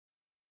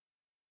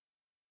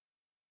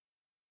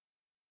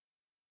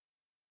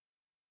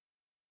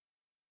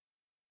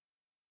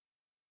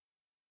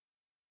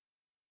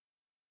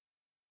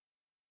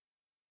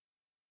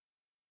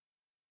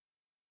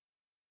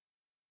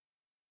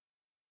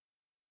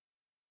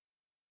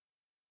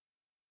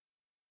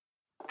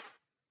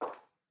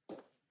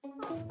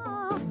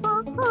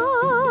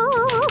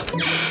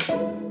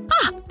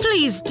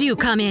Please do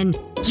come in.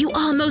 You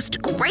are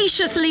most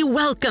graciously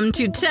welcome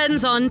to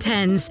Tens on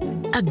Tens,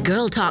 a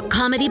girl talk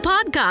comedy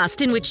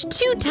podcast in which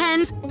two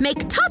tens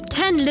make top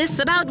 10 lists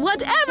about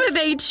whatever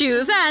they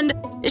choose and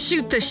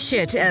shoot the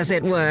shit, as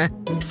it were.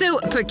 So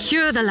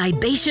procure the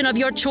libation of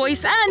your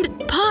choice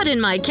and,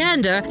 pardon my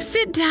candor,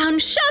 sit down,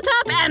 shut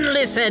up, and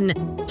listen.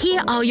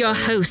 Here are your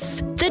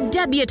hosts, the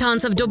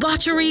debutantes of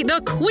debauchery,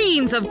 the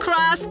queens of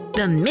crass,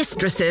 the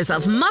mistresses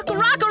of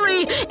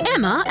muckrockery,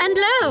 Emma and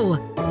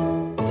Lo.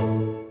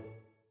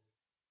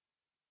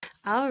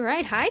 All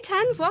right. Hi,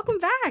 Tens. Welcome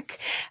back.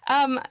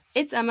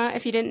 It's Emma,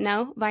 if you didn't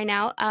know by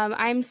now.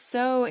 I'm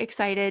so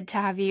excited to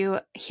have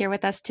you here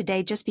with us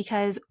today, just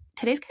because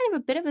today's kind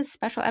of a bit of a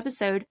special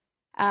episode.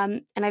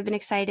 And I've been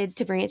excited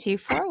to bring it to you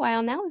for a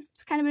while now.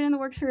 It's kind of been in the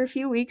works for a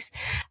few weeks.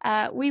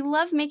 We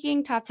love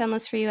making top 10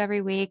 lists for you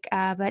every week.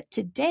 But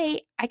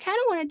today, I kind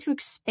of wanted to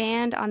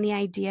expand on the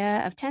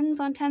idea of tens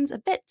on tens a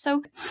bit.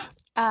 So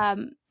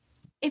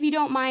if you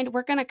don't mind,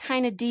 we're going to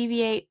kind of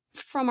deviate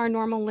from our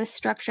normal list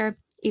structure,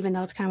 even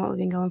though it's kind of what we've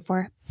been going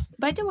for.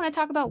 But I do want to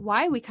talk about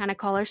why we kind of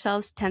call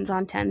ourselves Tens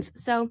on Tens.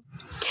 So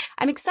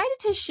I'm excited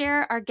to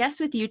share our guest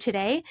with you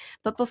today.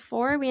 But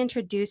before we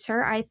introduce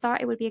her, I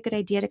thought it would be a good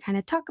idea to kind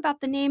of talk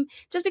about the name,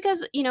 just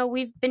because, you know,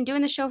 we've been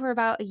doing the show for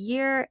about a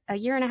year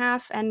and a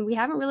half, and we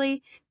haven't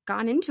really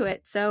gone into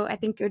it. So I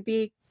think it would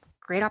be a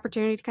great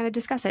opportunity to kind of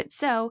discuss it.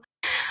 So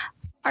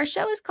our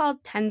show is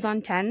called Tens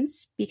on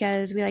Tens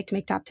because we like to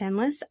make top 10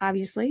 lists,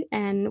 obviously.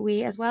 And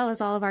we, as well as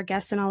all of our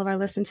guests and all of our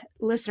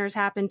listeners,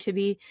 happen to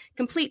be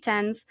complete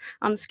tens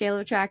on the scale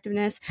of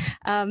attractiveness.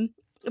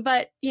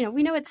 But, you know,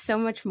 we know it's so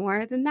much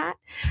more than that.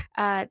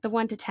 The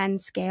 1 to 10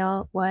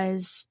 scale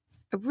was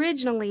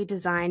originally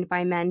designed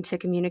by men to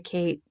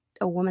communicate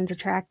a woman's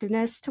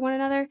attractiveness to one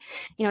another.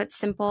 You know, it's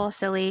simple,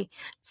 silly,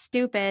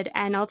 stupid,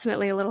 and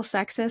ultimately a little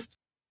sexist.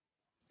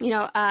 You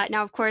know,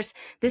 now, of course,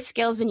 this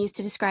scale has been used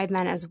to describe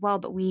men as well,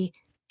 but we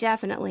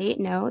definitely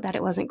know that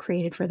it wasn't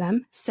created for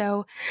them.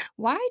 So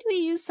why do we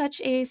use such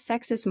a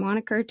sexist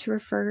moniker to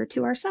refer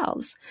to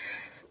ourselves?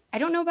 I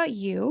don't know about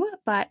you,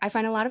 but I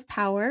find a lot of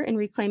power in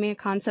reclaiming a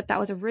concept that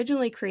was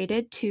originally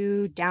created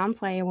to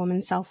downplay a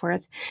woman's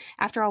self-worth.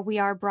 After all, we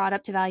are brought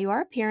up to value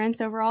our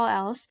appearance over all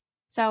else.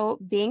 So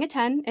being a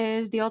 10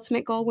 is the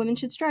ultimate goal women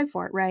should strive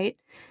for, right?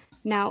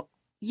 Now,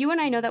 you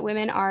and I know that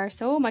women are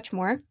so much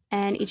more,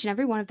 and each and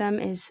every one of them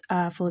is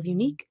full of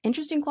unique,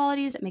 interesting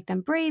qualities that make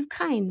them brave,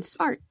 kind,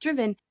 smart,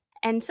 driven,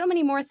 and so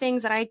many more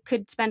things that I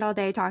could spend all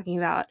day talking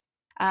about.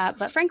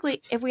 But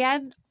frankly, if we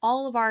add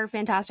all of our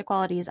fantastic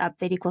qualities up,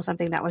 they'd equal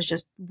something that was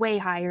just way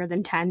higher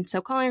than 10.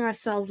 So calling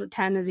ourselves a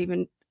 10 is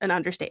even an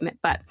understatement.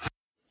 But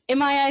in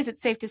my eyes,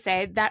 it's safe to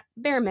say that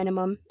bare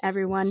minimum,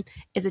 everyone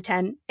is a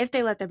 10 if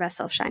they let their best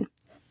self shine.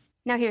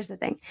 Now, here's the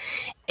thing.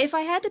 If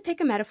I had to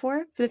pick a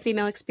metaphor for the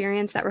female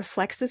experience that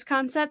reflects this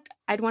concept,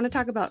 I'd want to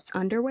talk about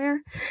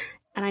underwear.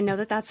 And I know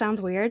that that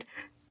sounds weird,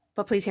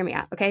 but please hear me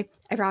out, okay?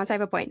 I promise I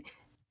have a point.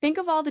 Think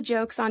of all the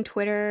jokes on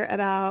Twitter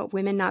about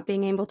women not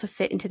being able to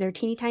fit into their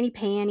teeny tiny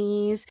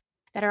panties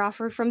that are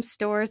offered from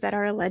stores that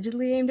are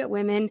allegedly aimed at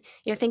women.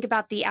 You know, think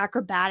about the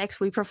acrobatics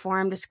we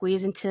perform to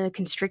squeeze into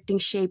constricting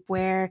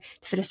shapewear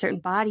to fit a certain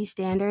body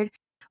standard.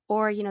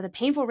 Or, you know, the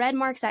painful red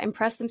marks that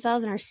impress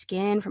themselves in our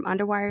skin from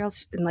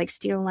underwires and like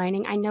steel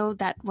lining. I know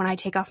that when I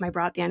take off my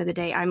bra at the end of the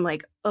day, I'm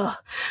like, ugh,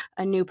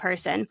 a new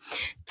person.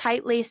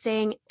 Tight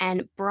lacing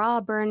and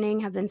bra burning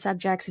have been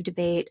subjects of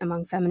debate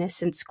among feminists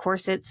since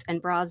corsets and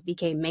bras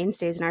became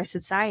mainstays in our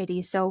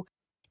society. So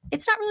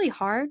it's not really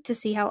hard to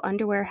see how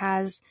underwear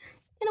has,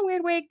 in a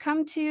weird way,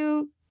 come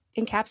to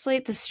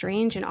encapsulate the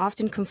strange and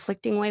often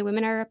conflicting way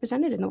women are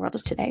represented in the world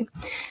of today.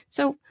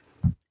 So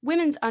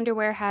women's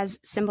underwear has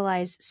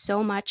symbolized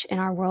so much in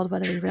our world,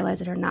 whether we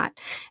realize it or not.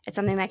 It's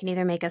something that can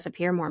either make us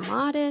appear more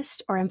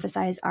modest or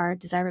emphasize our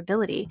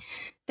desirability.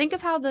 Think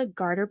of how the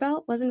garter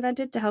belt was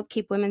invented to help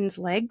keep women's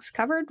legs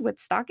covered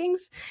with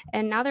stockings,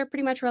 and now they're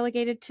pretty much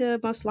relegated to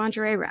most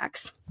lingerie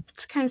racks.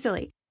 It's kind of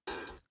silly.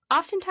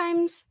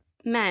 Oftentimes,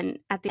 men,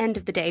 at the end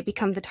of the day,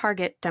 become the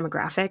target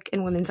demographic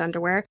in women's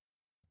underwear,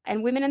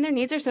 and women and their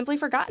needs are simply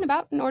forgotten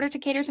about in order to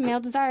cater to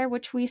male desire,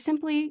 which we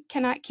simply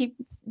cannot keep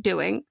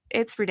doing.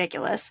 It's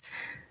ridiculous.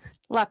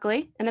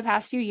 Luckily, in the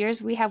past few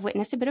years, we have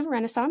witnessed a bit of a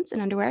renaissance in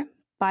underwear.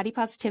 Body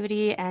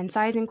positivity and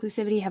size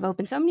inclusivity have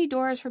opened so many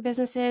doors for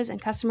businesses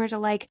and customers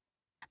alike.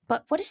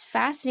 But what is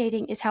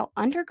fascinating is how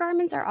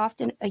undergarments are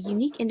often a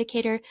unique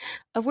indicator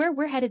of where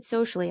we're headed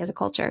socially as a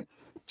culture.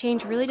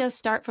 Change really does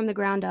start from the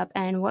ground up,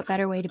 and what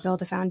better way to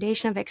build a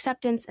foundation of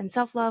acceptance and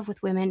self-love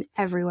with women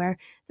everywhere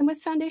than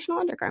with foundational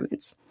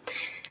undergarments.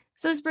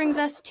 So this brings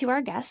us to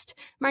our guest.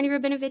 Marnie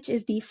Rabinovitch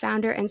is the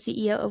founder and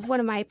CEO of one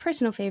of my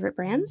personal favorite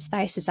brands,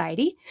 Thigh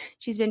Society.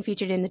 She's been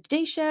featured in The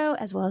Today Show,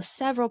 as well as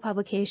several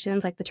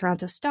publications like the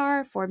Toronto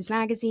Star, Forbes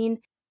magazine.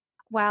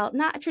 While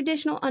not a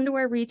traditional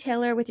underwear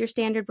retailer with your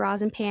standard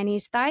bras and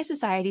panties, Thigh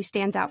Society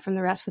stands out from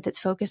the rest with its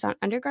focus on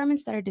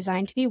undergarments that are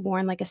designed to be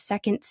worn like a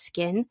second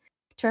skin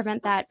to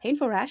prevent that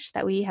painful rash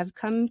that we have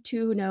come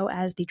to know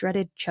as the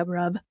dreaded chub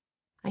rub.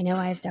 I know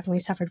I've definitely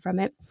suffered from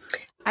it.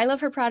 I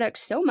love her product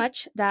so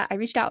much that I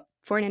reached out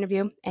for an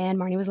interview, and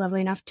Marnie was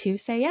lovely enough to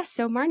say yes.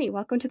 So Marnie,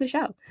 welcome to the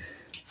show.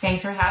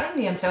 Thanks for having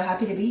me. I'm so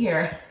happy to be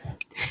here.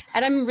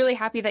 And I'm really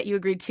happy that you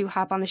agreed to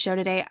hop on the show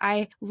today.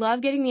 I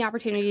love getting the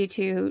opportunity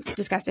to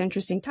discuss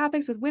interesting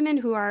topics with women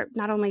who are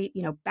not only,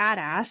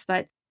 badass,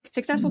 but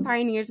successful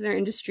pioneers in their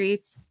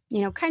industry,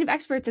 kind of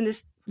experts in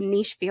this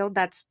niche field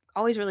that's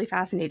always really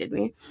fascinated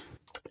me.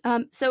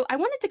 So I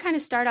wanted to kind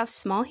of start off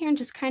small here and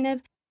just kind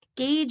of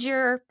gauge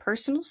your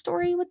personal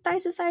story with Thigh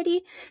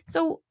Society.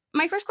 So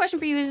my first question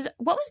for you is,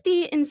 what was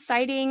the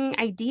inciting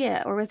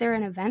idea, or was there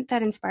an event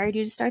that inspired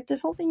you to start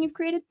this whole thing you've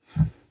created?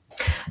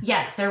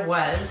 Yes, there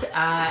was.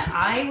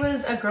 I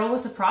was a girl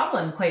with a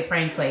problem, quite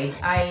frankly.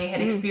 I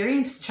had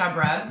experienced chub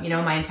rub,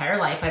 my entire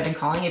life. I've been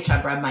calling it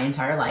chub rub my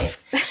entire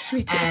life.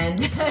 Me too. And,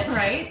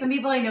 right? Some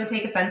people I know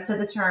take offense to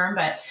the term,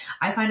 but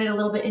I find it a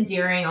little bit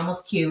endearing,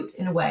 almost cute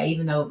in a way,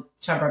 even though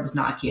chub rub is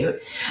not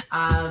cute.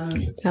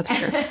 That's for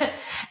sure.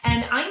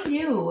 And I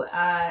knew,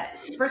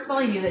 first of all,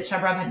 I knew that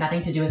chub rub had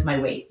nothing to do with my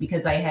weight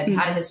because I had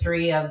had a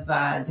history of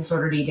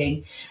disordered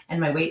eating, and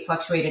my weight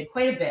fluctuated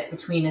quite a bit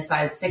between a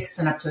size 6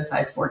 and up to a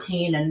size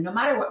 14. And no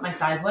matter what my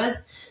size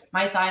was,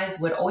 my thighs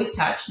would always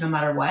touch no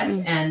matter what.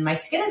 And my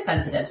skin is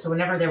sensitive. So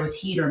whenever there was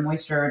heat or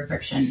moisture or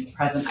friction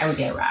present, I would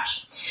get a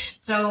rash.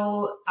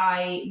 So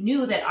I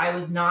knew that I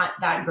was not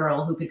that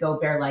girl who could go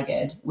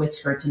bare-legged with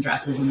skirts and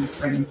dresses in the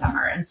spring and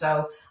summer. And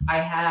so I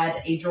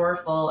had a drawer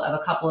full of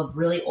a couple of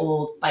really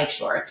old bike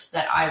shorts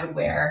that I would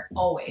wear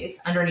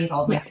always underneath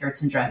all of my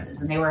skirts and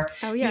dresses. And they were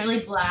usually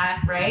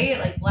black, right?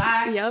 Like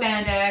black,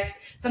 spandex,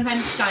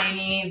 sometimes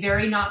shiny,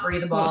 very not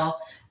breathable.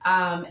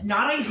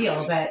 Not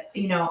ideal, but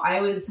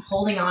I was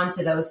holding on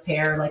to those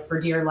pair like for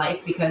dear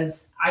life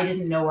because I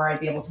didn't know where I'd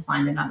be able to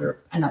find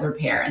another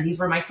pair. And these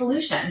were my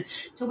solution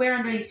to wear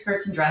underneath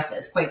skirts and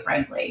dresses, quite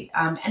frankly.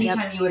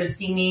 Anytime you would have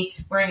seen me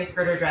wearing a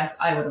skirt or dress,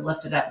 I would have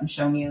lifted up and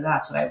shown you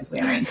that's what I was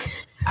wearing.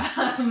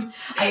 I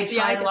had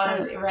tried a lot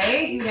of,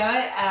 right?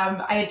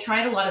 I had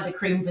tried a lot of the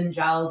creams and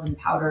gels and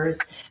powders.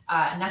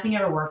 Nothing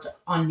ever worked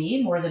on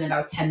me more than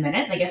about 10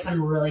 minutes. I guess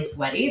I'm really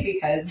sweaty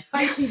because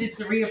I needed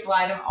to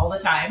reapply them all the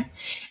time.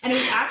 And it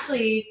was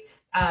actually,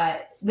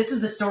 this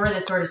is the story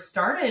that sort of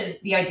started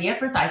the idea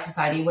for Thigh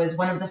Society. Was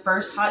one of the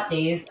first hot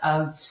days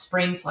of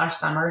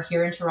spring/summer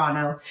here in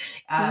Toronto.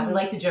 We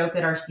like to joke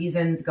that our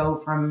seasons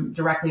go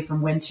directly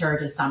from winter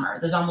to summer.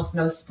 There's almost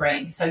no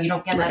spring, so you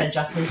don't get that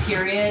adjustment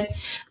period.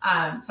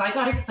 So I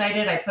got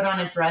excited. I put on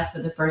a dress for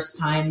the first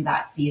time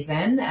that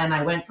season, and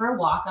I went for a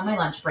walk on my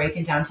lunch break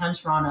in downtown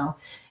Toronto.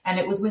 And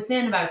it was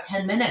within about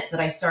 10 minutes that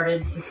I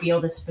started to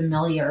feel this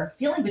familiar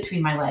feeling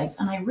between my legs.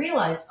 And I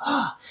realized,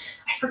 I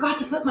forgot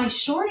to put my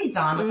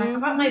shorties on. Like I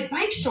forgot my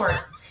bike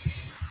shorts.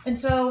 And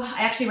so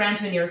I actually ran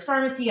to a nearest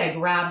pharmacy. I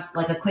grabbed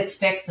like a quick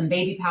fix, some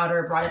baby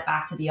powder, brought it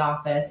back to the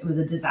office. It was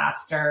a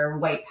disaster.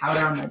 White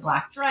powder on my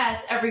black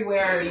dress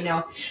everywhere.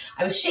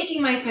 I was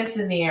shaking my fists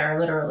in the air,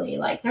 literally,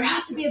 like there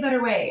has to be a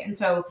better way. And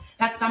so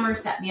that summer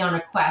set me on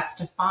a quest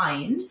to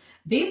find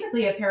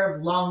basically a pair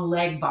of long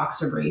leg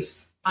boxer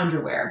brief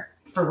underwear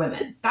for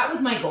women. That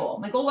was my goal.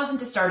 My goal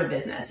wasn't to start a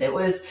business. It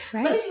was,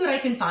 let me see what I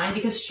can find,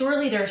 because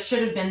surely there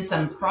should have been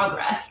some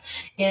progress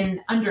in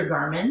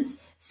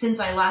undergarments since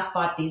I last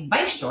bought these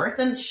bike shorts.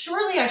 And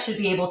surely I should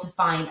be able to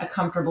find a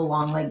comfortable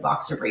long leg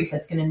boxer brief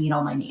that's going to meet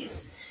all my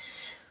needs.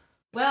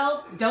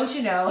 Well, don't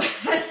you know,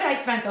 I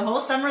spent the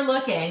whole summer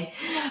looking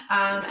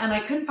and I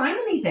couldn't find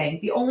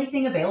anything. The only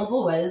thing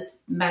available was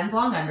men's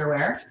long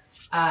underwear,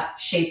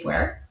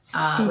 shapewear,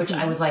 which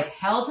I was like,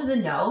 hell to the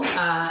no.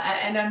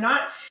 And I'm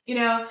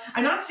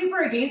not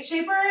super against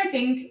shapewear. I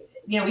think,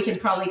 we can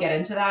probably get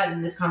into that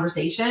in this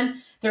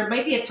conversation. There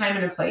might be a time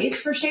and a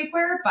place for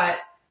shapewear, but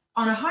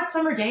on a hot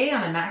summer day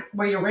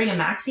where you're wearing a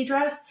maxi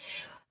dress,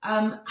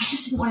 I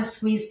just didn't want to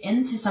squeeze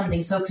into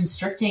something so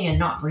constricting and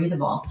not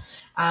breathable.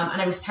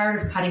 And I was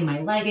tired of cutting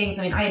my leggings.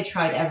 I mean, I had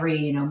tried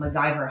every,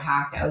 MacGyver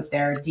hack out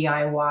there,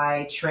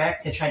 DIY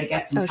trick to try to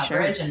get some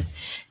coverage. Sure. And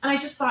I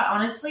just thought,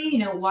 honestly,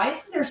 why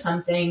isn't there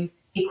something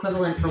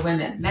equivalent for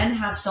women? Men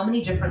have so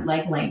many different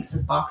leg lengths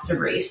of boxer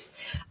briefs.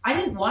 I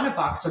didn't want a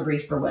boxer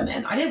brief for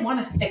women. I didn't want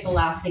a thick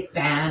elastic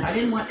band. I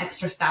didn't want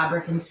extra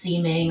fabric and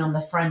seaming on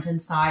the front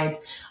and sides.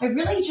 I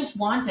really just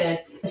wanted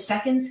a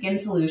second skin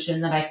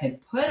solution that I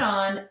could put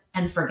on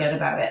and forget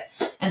about it.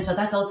 And so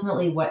that's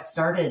ultimately what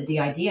started the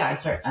idea. I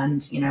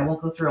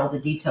won't go through all the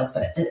details,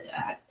 but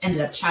I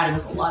ended up chatting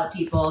with a lot of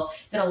people,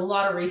 did a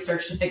lot of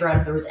research to figure out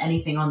if there was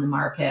anything on the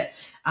market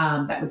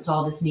that would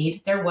solve this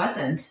need. There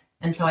wasn't.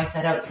 And so I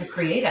set out to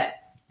create it.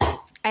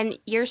 And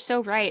you're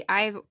so right.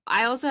 I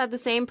also had the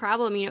same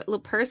problem. A little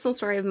personal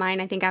story of mine.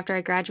 I think after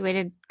I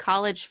graduated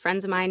college,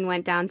 friends of mine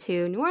went down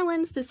to New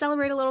Orleans to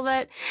celebrate a little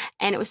bit.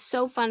 And it was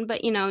so fun.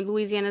 But,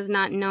 Louisiana is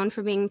not known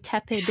for being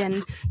tepid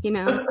and,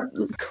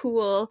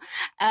 cool.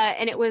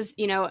 And it was,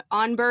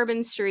 on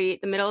Bourbon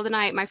Street, the middle of the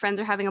night, my friends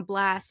are having a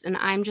blast and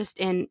I'm just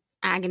in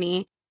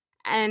agony.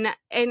 and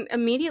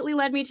immediately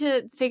led me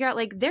to figure out,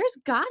 like, there's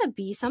gotta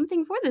be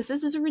something for this.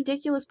 This is a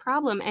ridiculous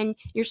problem. And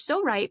you're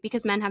so right,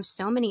 because men have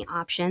so many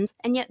options,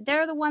 and yet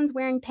they're the ones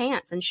wearing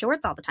pants and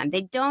shorts all the time.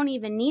 They don't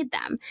even need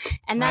them.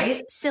 And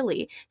that's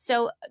silly.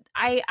 So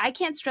I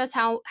can't stress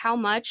how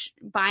much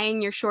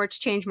buying your shorts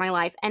changed my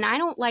life. And I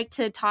don't like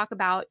to talk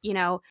about,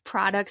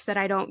 products that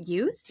I don't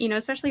use,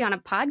 especially on a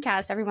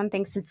podcast. Everyone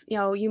thinks it's,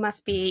 you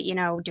must be,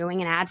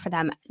 doing an ad for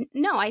them.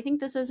 No, I think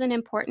this is an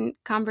important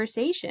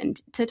conversation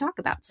to talk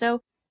about.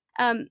 So,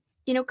 kind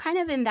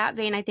of in that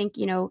vein, I think,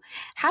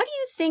 how do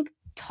you think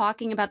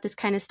talking about this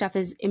kind of stuff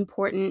is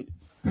important?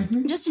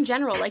 Just in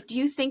general, like, do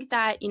you think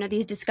that,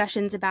 these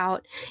discussions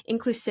about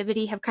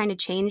inclusivity have kind of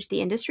changed the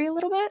industry a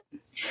little bit?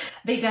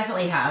 They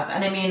definitely have.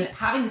 And I mean,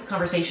 having this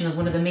conversation is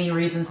one of the main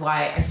reasons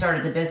why I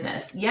started the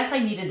business. Yes, I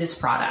needed this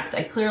product.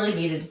 I clearly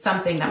needed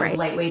something that was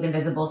lightweight,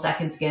 invisible,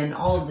 second skin,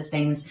 all of the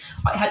things.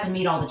 I had to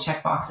meet all the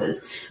check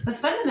boxes. But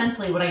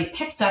fundamentally, what I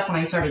picked up when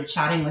I started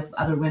chatting with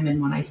other women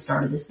when I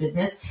started this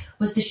business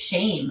was the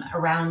shame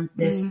around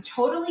this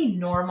totally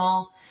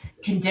normal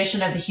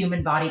condition of the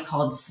human body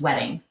called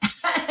sweating.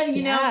 And,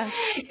 you know,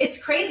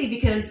 it's crazy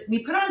because we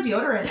put on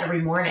deodorant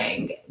every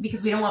morning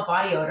because we don't want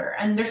body odor.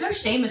 And there's no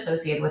shame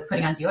associated with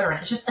putting on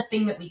deodorant. It's just a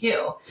thing that we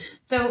do.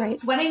 So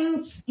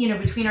sweating,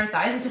 between our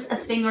thighs is just a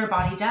thing our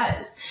body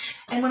does.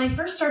 And when I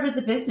first started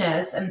the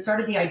business and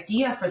started the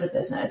idea for the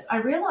business, I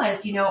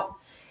realized,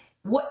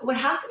 what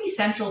has to be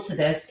central to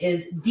this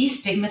is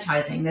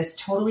destigmatizing this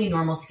totally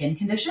normal skin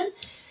condition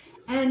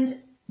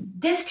and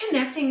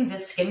disconnecting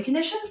this skin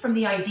condition from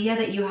the idea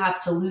that you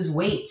have to lose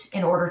weight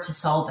in order to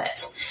solve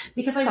it.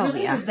 Because I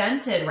really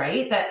resented,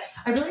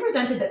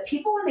 that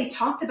people, when they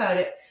talked about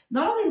it,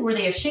 not only were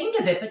they ashamed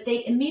of it, but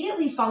they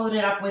immediately followed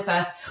it up with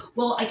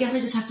well, I guess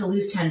I just have to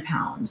lose 10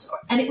 pounds.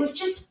 And it was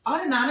just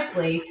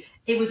automatically,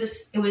 it was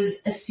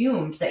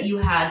assumed that you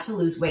had to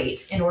lose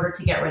weight in order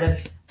to get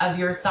rid of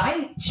your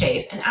thigh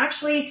chafe. And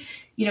actually,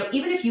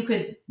 even if you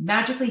could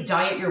magically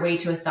diet your way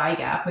to a thigh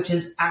gap, which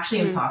is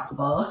actually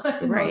impossible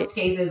in most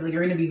cases,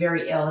 you're going to be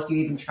very ill if you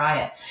even try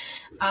it.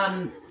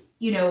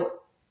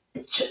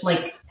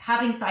 Like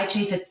having thigh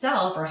chafe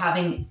itself or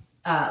having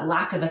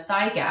lack of a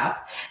thigh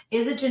gap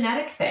is a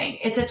genetic thing.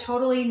 It's a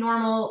totally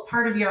normal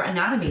part of your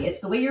anatomy.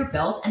 It's the way you're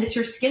built and it's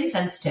your skin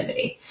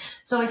sensitivity.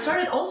 So I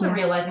started also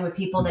realizing with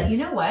people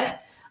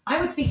that, I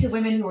would speak to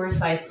women who were a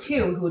size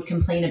 2 who would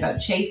complain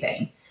about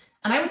chafing.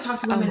 And I would talk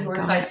to women who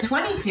were size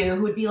 22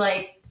 who would be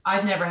like,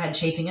 I've never had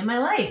chafing in my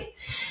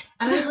life.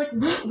 And I was like,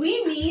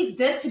 we need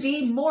this to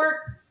be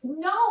more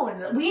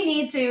known. We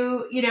need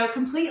to,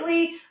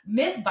 completely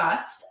myth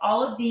bust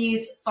all of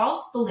these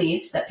false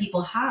beliefs that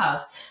people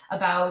have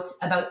about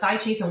thigh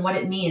chafe and what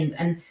it means.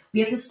 And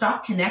we have to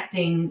stop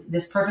connecting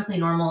this perfectly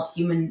normal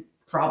human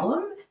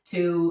problem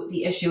to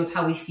the issue of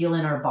how we feel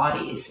in our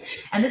bodies.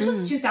 And this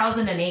was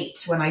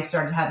 2008 when I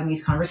started having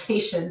these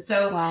conversations.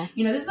 So,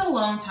 this is a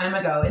long time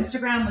ago.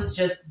 Instagram was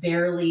just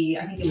barely,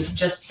 I think it was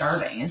just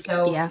starting. And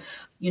so,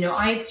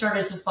 I had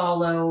started to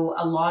follow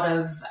a lot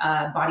of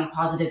body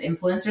positive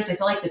influencers. I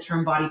feel like the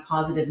term body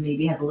positive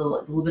maybe has a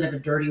little bit of a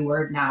dirty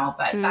word now,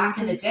 but back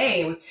in the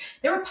day,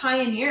 there were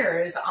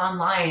pioneers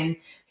online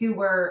who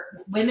were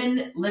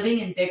women living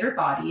in bigger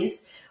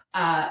bodies,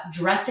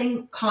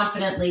 dressing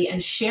confidently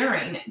and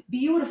sharing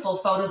beautiful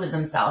photos of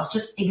themselves,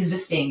 just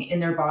existing in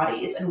their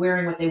bodies and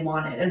wearing what they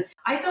wanted. And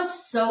I felt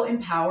so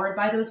empowered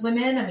by those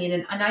women. I mean,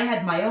 and I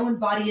had my own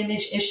body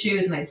image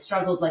issues and I'd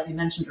struggled, like I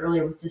mentioned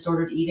earlier, with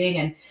disordered eating,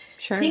 and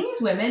seeing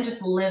these women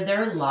just live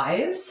their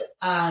lives,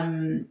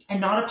 and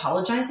not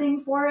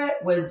apologizing for it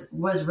was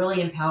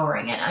really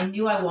empowering. And I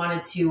knew I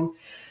wanted to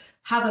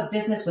have a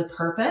business with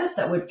purpose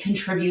that would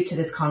contribute to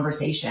this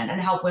conversation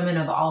and help women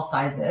of all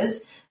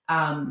sizes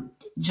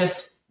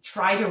just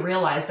try to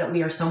realize that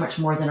we are so much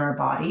more than our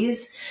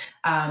bodies,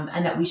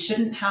 and that we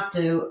shouldn't have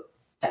to,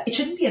 it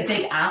shouldn't be a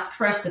big ask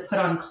for us to put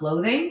on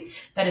clothing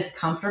that is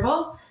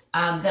comfortable,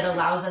 that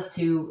allows us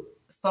to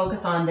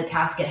focus on the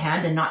task at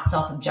hand and not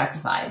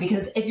self-objectify.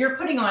 Because if you're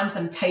putting on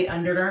some tight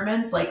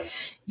undergarments, like,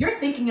 you're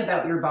thinking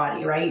about your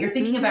body, right? You're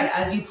thinking about it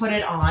as you put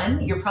it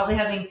on. You're probably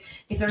having,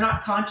 if they're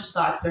not conscious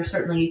thoughts, they're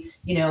certainly,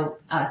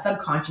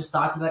 subconscious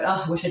thoughts about,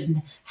 oh, I wish I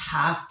didn't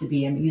have to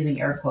be, I'm using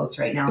air quotes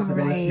right now for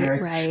the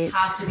listeners,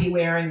 have to be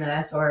wearing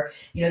this, or,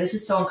 this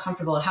is so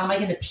uncomfortable. How am I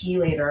going to pee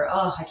later?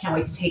 Oh, I can't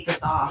wait to take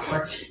this off.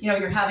 Or,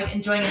 you're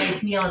enjoying a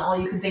nice meal and all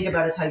you can think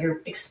about is how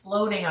you're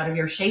exploding out of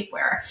your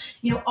shapewear.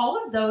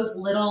 All of those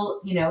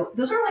little,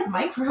 those are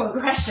like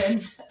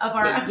microaggressions of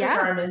our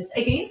undergarments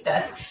against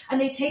us.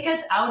 And they take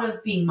us out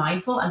of being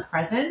mindful and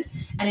present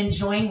and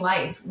enjoying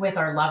life with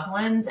our loved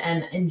ones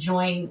and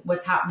enjoying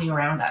what's happening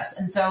around us.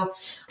 And so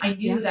I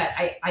knew that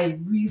I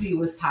really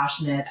was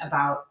passionate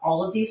about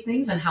all of these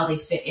things and how they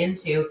fit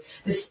into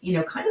this,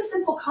 kind of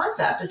simple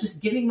concept of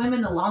just giving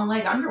women a long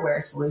leg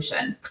underwear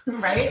solution,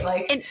 right?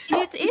 Like, and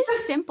it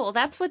is simple.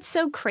 That's what's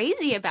so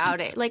crazy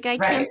about it. Like, I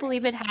can't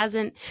believe it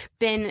hasn't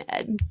been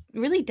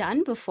really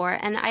done before.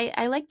 And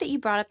I like that you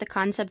brought up the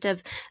concept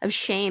of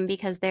shame,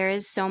 because there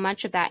is so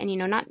much of that. And,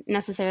 not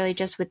necessarily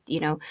just with,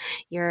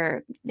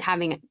 you're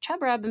having a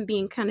chub rub and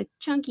being kind of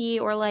chunky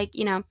or like,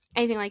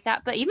 anything like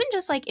that. But even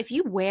just like if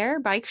you wear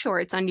bike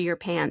shorts under your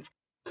pants,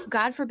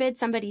 God forbid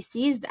somebody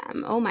sees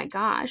them. Oh my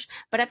gosh.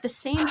 But at the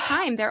same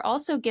time, they're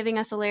also giving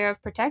us a layer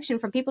of protection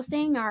from people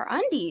seeing our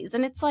undies.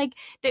 And it's like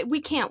that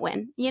we can't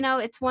win,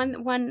 it's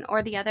one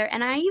or the other.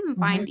 And I even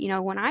find,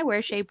 when I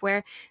wear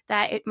shapewear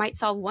that it might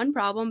solve one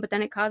problem, but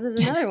then it causes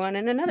another one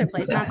in another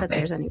place. Not that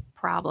there's any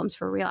problems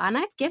for real. And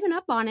I've given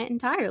up on it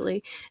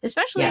entirely,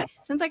 especially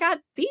since I got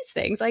these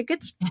things. Like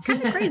it's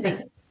kind of crazy.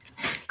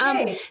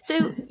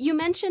 So you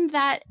mentioned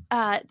that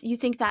you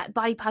think that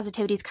body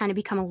positivity has kind of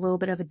become a little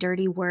bit of a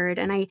dirty word.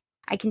 And I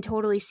can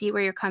totally see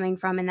where you're coming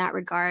from in that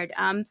regard.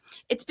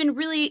 It's been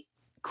really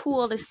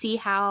cool to see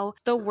how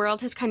the world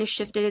has kind of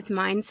shifted its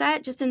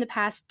mindset just in the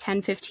past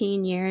 10,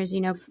 15 years,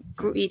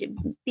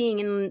 being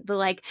in the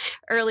like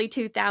early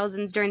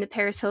 2000s during the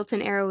Paris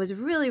Hilton era was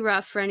really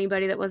rough for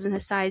anybody that wasn't a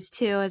size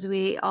 2, as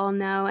we all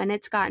know. And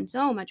it's gotten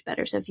so much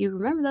better. So if you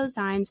remember those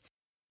times,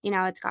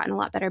 it's gotten a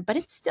lot better, but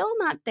it's still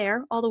not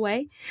there all the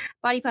way.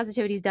 Body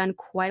positivity's done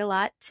quite a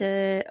lot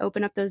to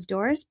open up those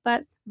doors.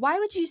 But why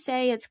would you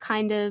say it's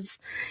kind of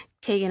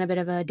taken a bit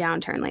of a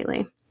downturn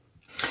lately?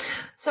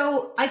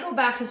 So I go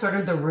back to sort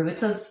of the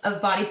roots of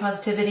body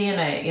positivity,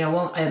 and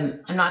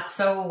I'm not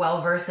so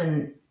well versed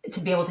in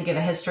to be able to give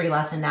a history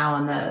lesson now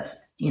on the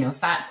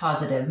fat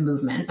positive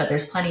movement, but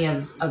there's plenty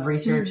of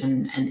research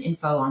and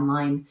info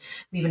online.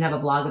 We even have a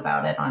blog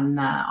about it on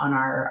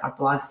our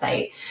blog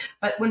site.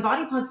 But when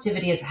body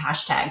positivity as a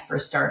hashtag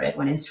first started,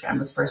 when Instagram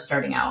was first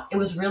starting out, it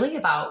was really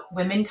about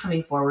women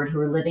coming forward who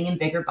were living in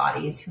bigger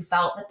bodies, who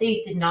felt that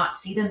they did not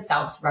see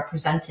themselves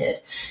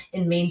represented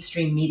in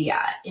mainstream media,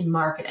 in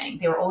marketing.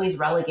 They were always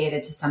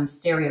relegated to some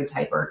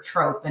stereotype or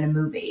trope in a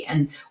movie,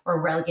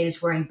 or relegated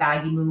to wearing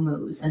baggy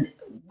muumuus. And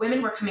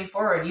women were coming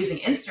forward using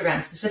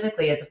Instagram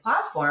specifically as a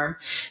platform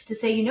to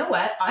say, you know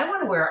what, I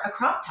want to wear a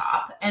crop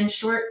top and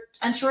short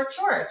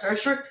shorts or a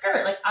short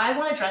skirt. Like I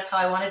want to dress how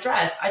I want to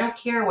dress. I don't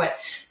care what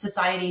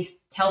society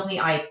tells me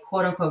I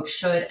quote unquote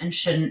should and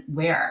shouldn't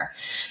wear.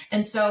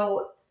 And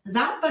so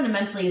that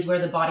fundamentally is where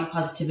the body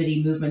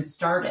positivity movement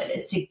started,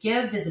 is to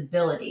give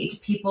visibility to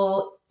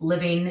people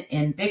living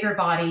in bigger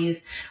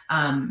bodies,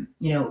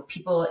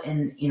 people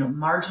in,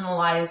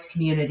 marginalized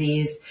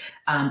communities,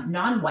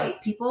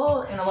 non-white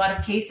people in a lot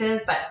of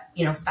cases, but,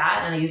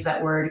 fat, and I use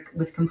that word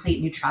with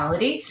complete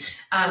neutrality.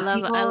 I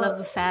love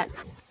the fat.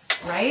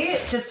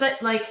 Right? Just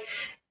like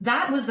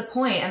that was the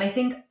point. And I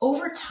think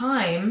over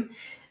time,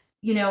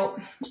 the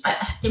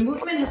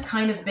movement has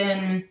kind of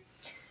been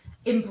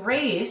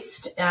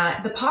embraced.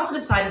 The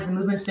positive side is the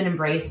movement's been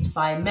embraced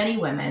by many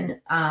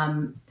women,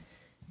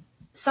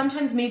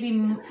 sometimes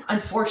maybe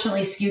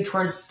unfortunately skewed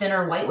towards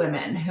thinner white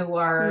women who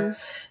are,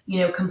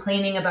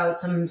 complaining about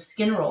some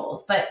skin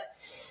rolls. But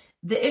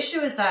the issue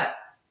is that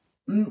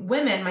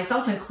women,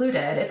 myself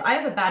included, if I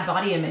have a bad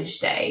body image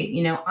day,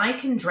 I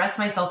can dress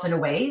myself in a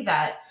way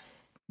that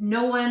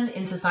no one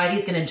in society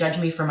is going to judge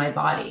me for my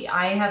body.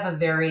 I have a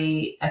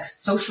very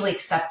socially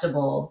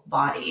acceptable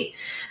body.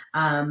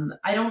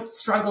 I don't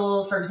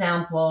struggle, for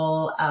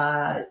example,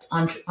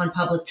 on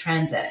public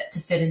transit to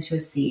fit into a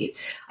seat.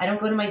 I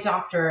don't go to my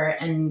doctor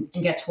and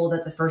get told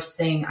that the first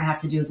thing I have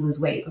to do is lose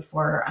weight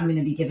before I'm going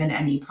to be given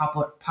any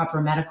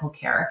proper medical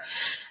care.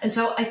 And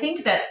so I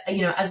think that,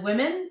 as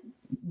women,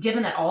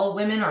 given that all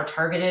women are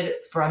targeted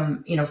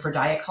from, for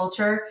diet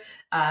culture,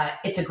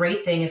 it's a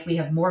great thing if we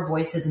have more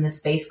voices in this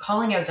space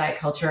calling out diet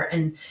culture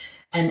and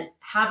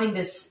having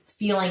this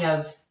feeling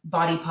of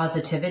body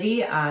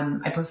positivity.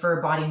 I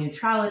prefer body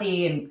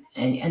neutrality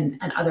and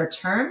other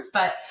terms,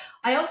 but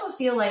I also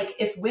feel like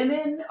if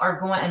women are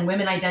going, and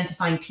women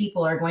identifying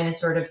people are going to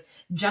sort of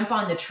jump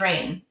on the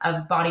train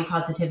of body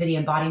positivity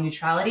and body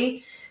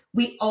neutrality,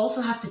 we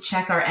also have to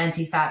check our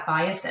anti-fat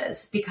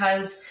biases,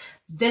 because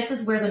this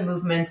is where the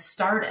movement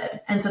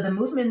started. And so the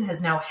movement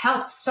has now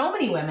helped so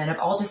many women of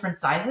all different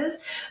sizes,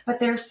 but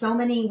there are so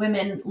many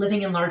women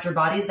living in larger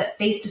bodies that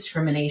face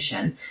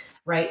discrimination,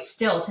 right?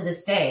 Still to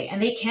this day. And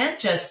they can't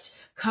just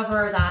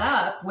cover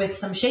that up with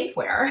some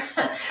shapewear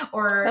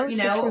or,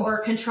 or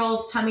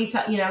control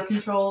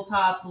control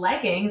top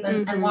leggings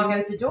and walk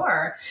out the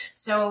door.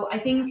 So I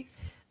think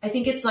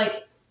it's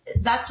like,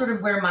 that's sort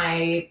of where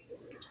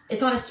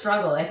it's not a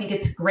struggle. I think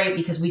it's great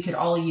because we could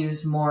all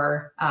use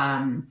more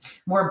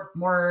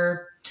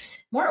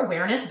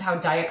awareness of how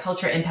diet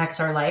culture impacts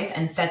our life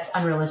and sets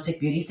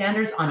unrealistic beauty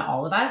standards on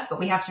all of us. But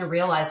we have to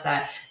realize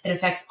that it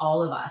affects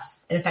all of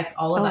us. It affects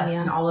all of us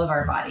and all of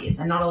our bodies.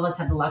 And not all of us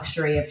have the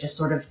luxury of just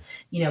sort of,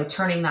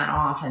 turning that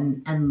off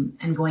and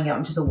going out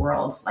into the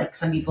world. Like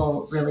some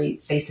people really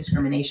face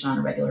discrimination on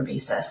a regular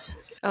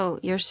basis. Oh,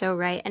 you're so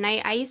right. And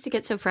I used to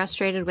get so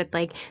frustrated with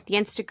like the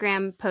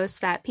Instagram posts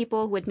that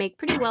people would make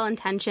pretty well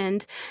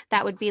intentioned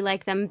that would be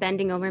like them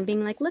bending over and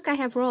being like, look, I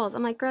have rolls.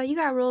 I'm like, girl, you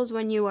got rolls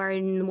when you are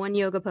in one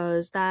yoga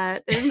pose.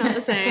 That is not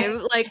the same.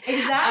 Like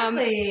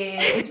exactly.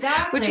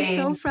 Which is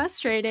so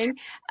frustrating.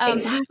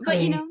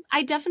 Exactly. But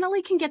I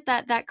definitely can get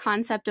that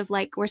concept of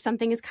like where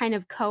something is kind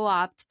of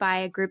co-opted by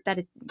a group that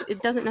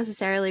it doesn't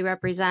necessarily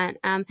represent.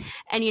 And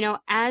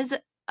as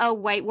a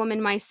white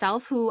woman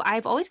myself who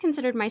I've always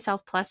considered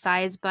myself plus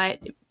size, but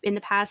in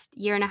the past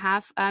year and a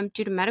half,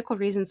 due to medical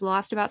reasons,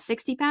 lost about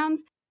 60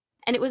 pounds.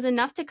 And it was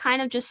enough to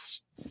kind of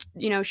just,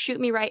 shoot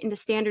me right into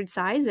standard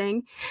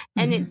sizing.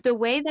 And the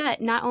way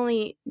that not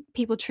only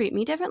people treat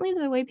me differently,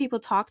 the way people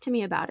talk to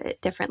me about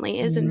it differently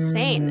is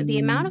insane. The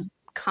amount of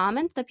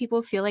comments that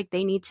people feel like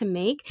they need to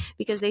make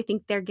because they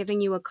think they're giving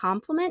you a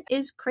compliment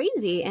is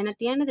crazy. And at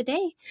the end of the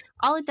day,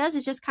 all it does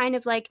is just kind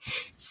of like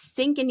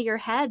sink into your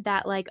head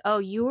that like, oh,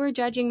 you were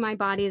judging my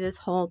body this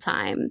whole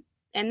time.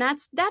 And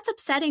that's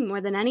upsetting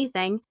more than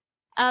anything.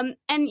 And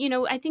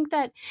I think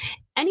that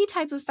any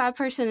type of fat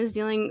person is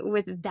dealing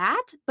with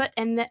that, but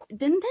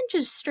then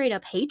just straight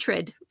up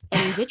hatred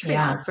and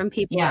vitriol from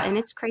people. Yeah. And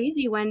it's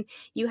crazy when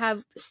you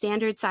have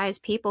standard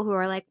sized people who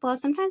are like, well,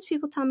 sometimes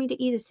people tell me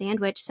to eat a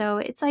sandwich. So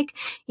it's like,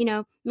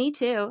 me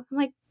too. I'm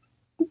like,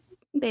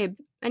 babe,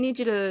 I need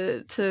you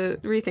to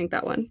rethink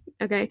that one.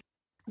 Okay.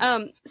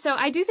 So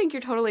I do think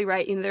you're totally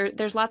right.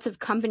 There's lots of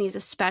companies,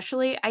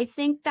 especially, I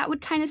think that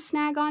would kind of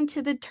snag on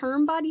to the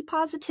term body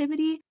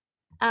positivity.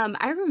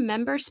 I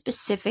remember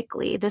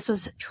specifically, this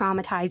was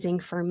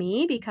traumatizing for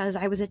me because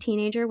I was a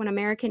teenager when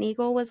American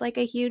Eagle was like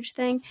a huge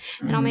thing.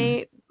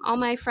 And all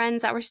my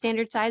friends that were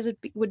standard size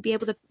would be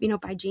able to,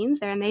 buy jeans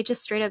there, and they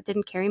just straight up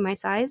didn't carry my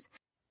size.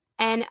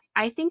 And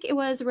I think it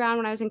was around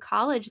when I was in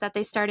college that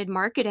they started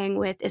marketing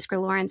with Iskra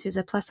Lawrence, who's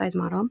a plus size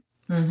model,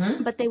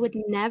 but they would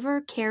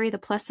never carry the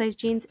plus size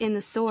jeans in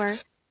the store.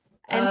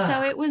 And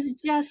so it was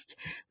just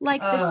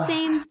like the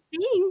same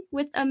thing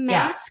with a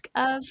mask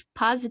of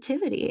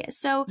positivity.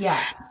 So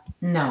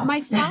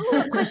my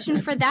follow-up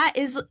question for that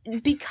is,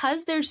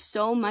 because there's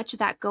so much of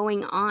that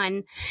going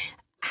on,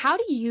 how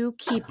do you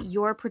keep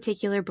your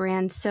particular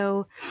brand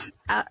so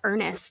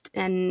earnest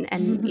and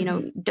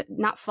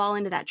not fall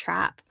into that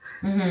trap?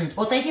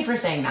 Well, thank you for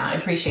saying that. I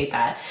appreciate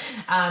that.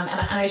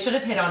 And I should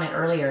have hit on it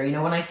earlier.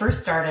 When I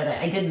first started,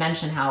 I did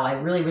mention how I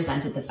really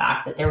resented the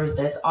fact that there was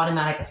this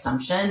automatic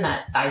assumption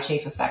that thigh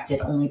chafe affected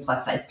only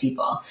plus size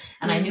people.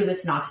 And I knew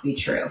this not to be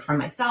true from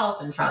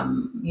myself and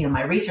from,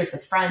 my research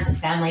with friends and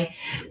family.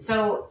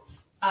 So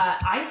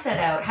I set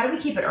out, how do we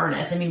keep it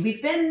earnest? I mean,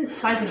 we've been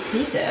size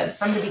inclusive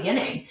from the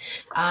beginning.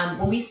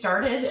 When we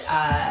started,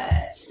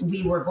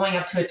 we were going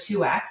up to a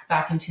 2X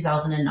back in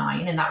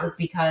 2009. And that was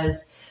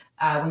because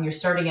when you're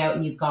starting out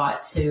and you've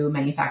got to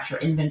manufacture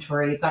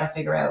inventory, you've got to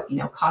figure out,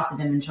 cost of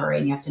inventory,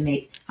 and you have to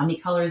make how many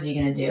colors are you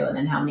going to do and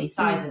then how many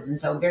sizes. And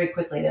so very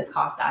quickly the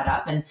costs add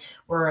up, and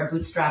we're a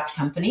bootstrapped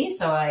company.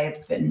 So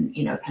I've been,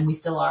 and we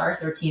still are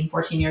 13,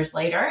 14 years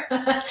later.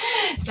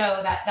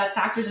 So that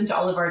factors into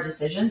all of our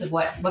decisions of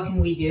what can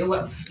we do,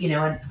 and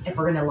if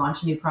we're going to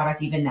launch a new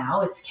product even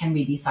now, can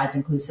we be size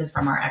inclusive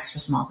from our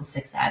extra small to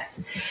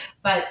 6X?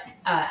 But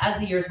as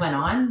the years went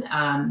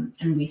on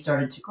and we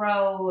started to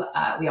grow,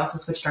 we also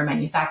switched our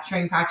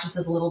manufacturing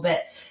practices a little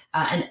bit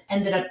and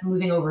ended up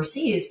moving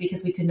overseas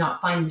because we could not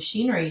find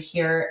machinery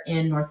here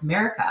in North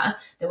America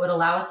that would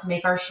allow us to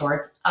make our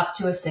shorts up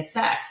to a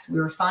 6X. We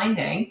were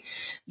finding,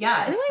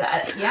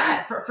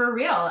 for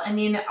real. I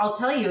mean, I'll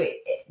tell you,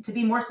 to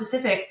be more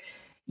specific,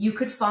 we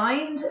could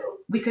find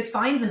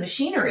the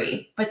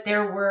machinery, but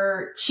there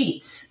were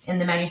cheats in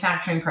the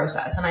manufacturing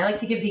process. And I like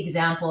to give the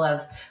example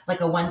of like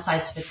a one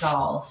size fits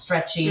all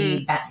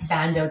stretchy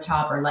bandeau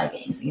top or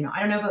leggings. I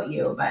don't know about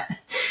you, but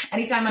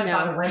anytime I've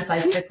bought a one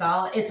size fits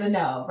all, it's a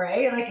no,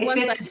 right? Like one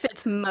size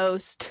fits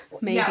most,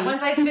 maybe. Yeah, one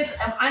size fits.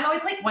 I'm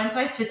always like one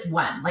size fits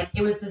one. Like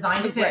it was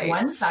designed to fit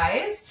one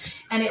size,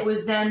 and it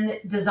was then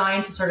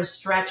designed to sort of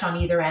stretch on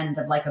either end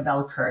of like a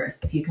bell curve,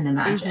 if you can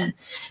imagine.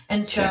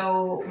 And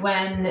so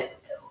when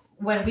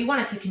we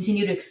wanted to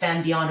continue to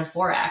expand beyond a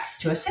 4X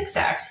to a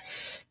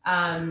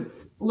 6X,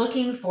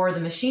 looking for the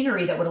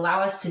machinery that would allow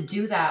us to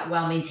do that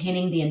while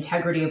maintaining the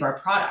integrity of our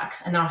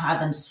products and not have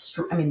them,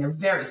 they're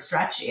very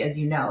stretchy, as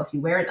you know, if you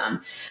wear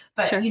them.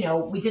 But,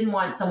 we didn't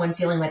want someone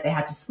feeling like they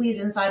had to squeeze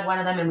inside one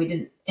of them, and we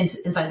didn't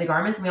inside the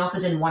garments. And we also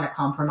didn't want to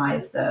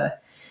compromise the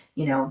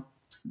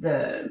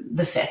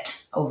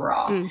fit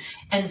overall.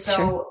 And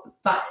so,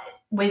 but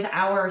with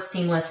our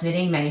seamless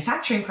knitting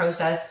manufacturing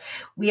process,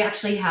 we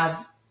actually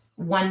have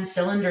one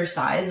cylinder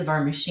size of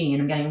our machine.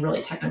 I'm getting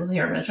really technical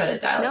here. I'm going to try to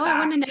dial it back. I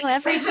want to know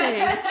everything.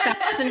 It's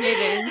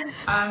fascinating.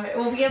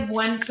 We have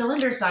one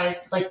cylinder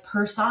size, like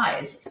per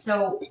size.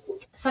 So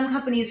some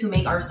companies who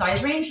make our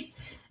size range,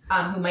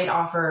 who might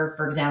offer,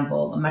 for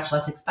example, a much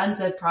less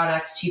expensive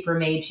products, cheaper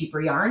made, cheaper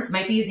yarns,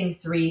 might be using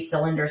 3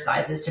 cylinder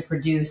sizes to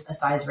produce a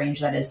size range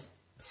that is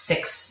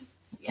 6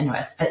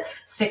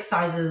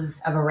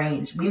 sizes of a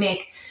range.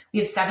 We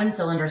have 7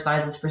 cylinder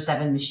sizes for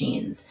 7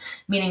 machines,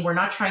 meaning we're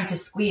not trying to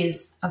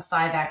squeeze a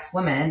 5X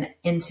woman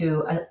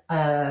into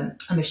a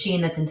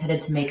machine that's intended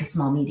to make a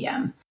small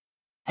medium.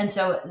 And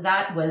so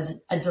that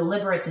was a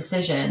deliberate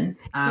decision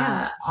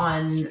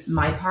on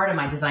my part, and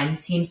my design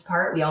team's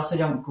part. We also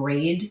don't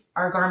grade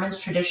our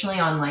garments traditionally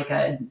on like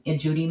a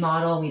Judy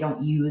model. We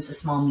don't use a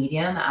small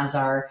medium as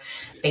our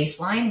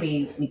baseline.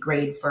 We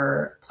grade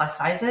for plus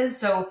sizes.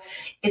 So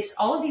it's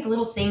all of these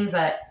little things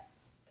that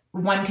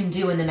one can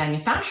do in the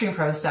manufacturing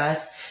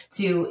process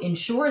to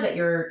ensure that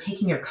you're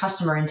taking your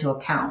customer into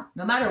account,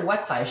 no matter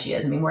what size she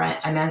is. I mean,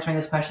 I'm answering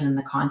this question in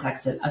the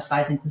context of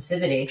size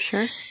inclusivity.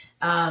 Sure.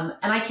 And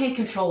I can't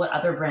control what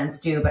other brands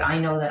do, but I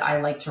know that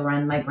I like to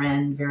run my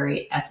brand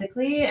very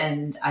ethically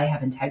and I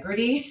have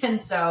integrity.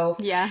 And so,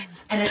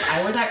 and if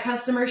I were that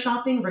customer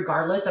shopping,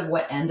 regardless of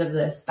what end of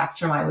the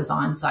spectrum I was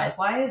on size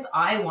wise,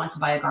 I want to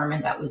buy a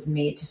garment that was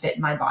made to fit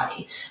my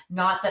body,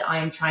 not that I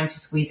am trying to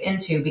squeeze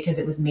into because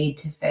it was made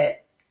to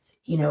fit,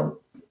 you know,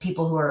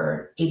 people who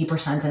are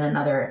 80% in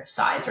another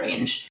size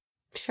range.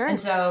 Sure. And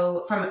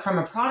so from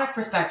a product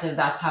perspective,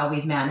 that's how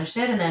we've managed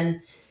it. And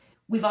then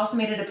we've also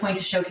made it a point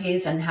to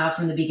showcase and have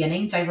from the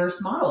beginning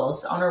diverse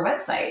models on our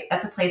website.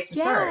 That's a place to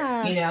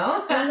start, you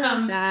know? I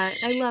love that.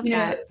 I love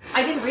that.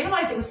 I didn't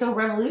realize it was so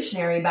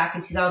revolutionary back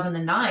in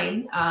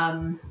 2009.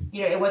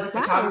 You know, it was a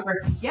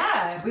photographer.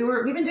 Yeah,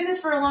 we've been doing this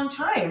for a long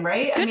time,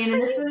 right? Good I mean, for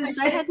and this you. was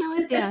I had no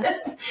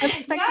idea.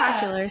 That's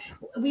spectacular.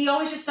 We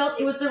always just felt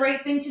it was the right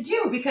thing to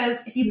do because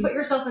if you put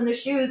yourself in the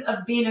shoes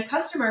of being a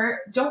customer,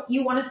 don't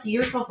you want to see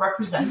yourself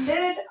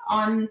represented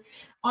online?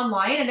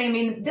 And I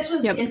mean, this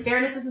was, in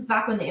fairness, this was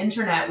back when the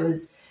internet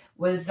was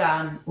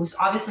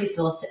obviously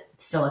still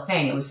a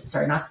thing. It was,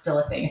 sorry, not still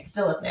a thing. It's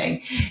still a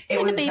thing.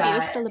 It was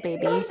still a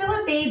baby. It was still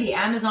a baby.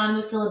 Amazon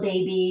was still a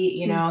baby,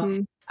 you know.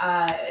 Mm-hmm.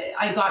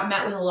 I got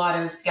met with a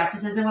lot of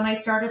skepticism when I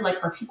started.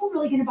 Like, are people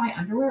really going to buy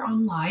underwear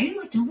online?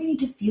 Like, don't they need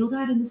to feel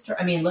that in the store?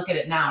 I mean, look at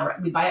it now.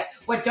 Right? We buy it.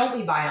 What don't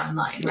we buy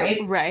online, right?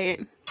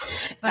 Right.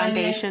 But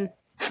Foundation.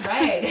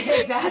 Right,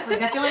 exactly.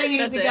 That's the only thing you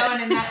need to go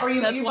in that, or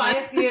you buy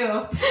a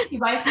few. You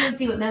buy a few and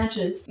see what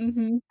matches.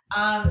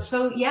 Mm-hmm.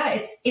 So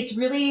yeah, it's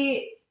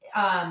really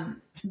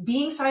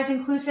being size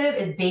inclusive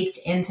is baked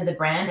into the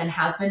brand and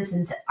has been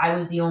since I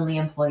was the only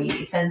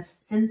employee since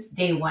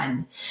day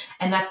one.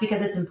 And that's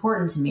because it's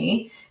important to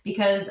me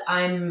because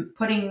I'm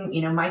putting,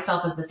 you know,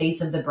 myself as the face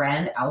of the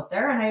brand out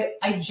there. And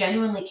I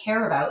genuinely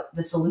care about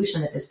the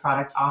solution that this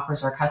product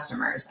offers our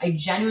customers. I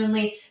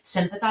genuinely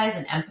sympathize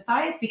and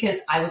empathize because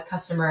I was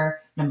customer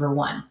number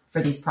one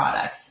for these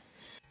products.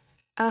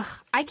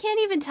 I can't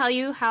even tell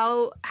you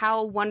how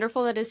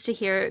wonderful it is to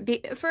hear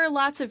for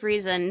lots of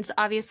reasons.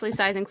 Obviously,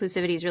 size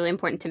inclusivity is really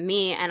important to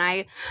me, and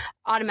I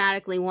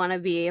automatically want to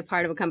be a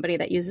part of a company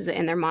that uses it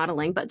in their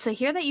modeling. But to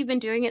hear that you've been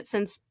doing it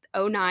since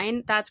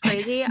 2009, that's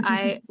crazy.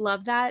 I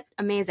love that.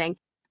 Amazing.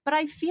 But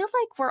I feel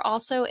like we're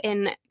also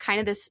in kind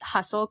of this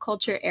hustle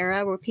culture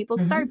era where people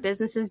start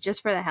businesses just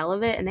for the hell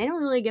of it, and they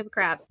don't really give a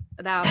crap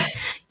about,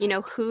 you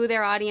know, who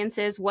their audience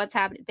is, what's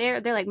happening.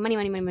 They're like money,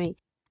 money, money, money.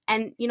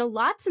 And, you know,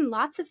 lots and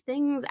lots of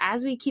things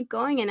as we keep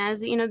going and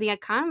as, you know, the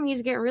economy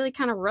is getting really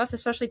kind of rough,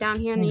 especially down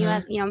here in the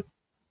U.S., you know,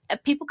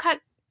 people cut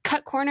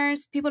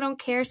corners. People don't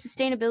care.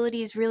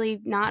 Sustainability is really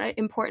not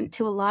important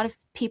to a lot of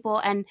people.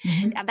 And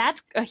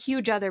that's a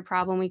huge other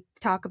problem we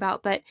talk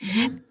about. But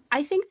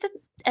I think that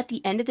at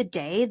the end of the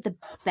day, the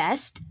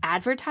best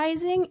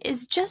advertising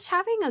is just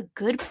having a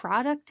good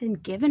product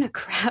and giving a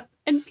crap.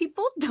 And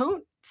people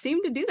don't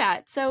seem to do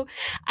that. So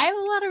I have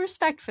a lot of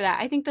respect for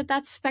that. I think that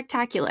that's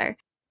spectacular.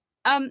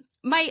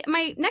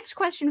 My next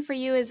question for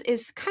you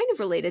is kind of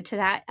related to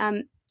that.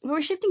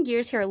 We're shifting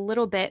gears here a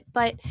little bit,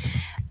 but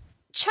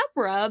chub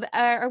rub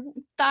or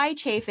thigh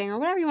chafing or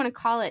whatever you want to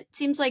call it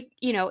seems like,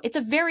 you know, it's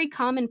a very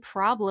common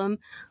problem.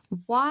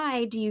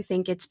 Why do you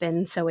think it's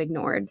been so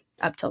ignored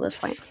up till this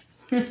point?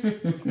 I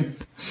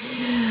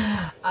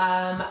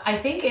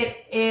think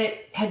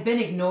it had been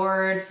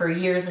ignored for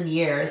years and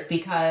years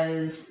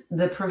because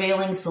the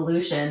prevailing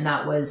solution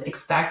that was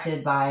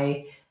expected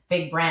by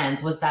big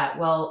brands was that,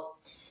 well,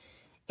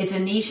 it's a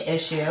niche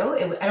issue.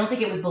 I don't think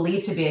it was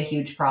believed to be a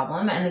huge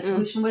problem. And the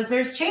solution was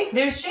there's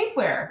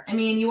shapewear. I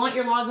mean, you want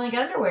your long leg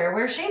underwear,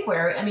 wear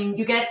shapewear. I mean,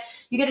 you get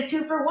a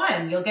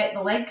 2-for-1. You'll get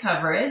the leg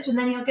coverage and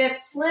then you'll get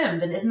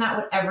slimmed. And isn't that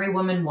what every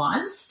woman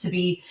wants? To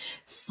be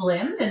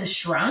slimmed and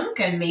shrunk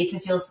and made to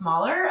feel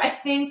smaller? I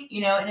think,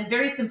 you know, in a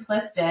very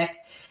simplistic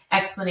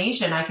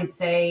explanation, I could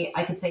say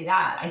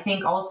that. I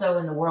think also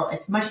in the world,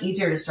 it's much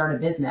easier to start a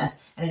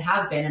business, and it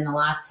has been in the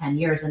last 10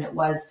 years than it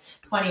was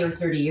 20 or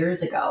 30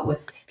 years ago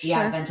with the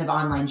advent of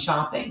online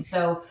shopping.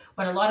 So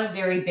when a lot of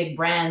very big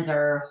brands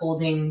are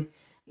holding,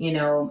 you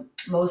know,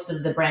 most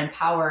of the brand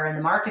power in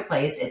the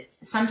marketplace,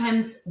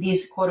 sometimes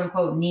these quote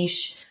unquote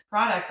niche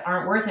products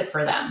aren't worth it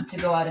for them to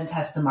go out and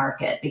test the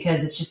market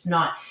because it's just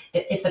not,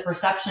 if the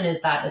perception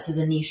is that this is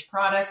a niche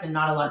product and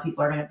not a lot of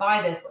people are going to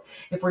buy this,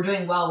 if we're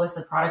doing well with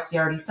the products we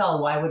already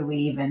sell, why would we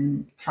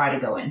even try to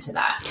go into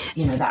that,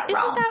 you know, that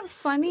realm? Isn't that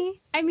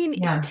funny? I mean,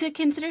 to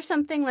consider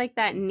something like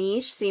that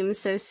niche seems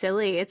so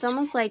silly. It's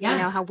almost like, you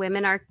know, how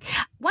women are.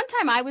 One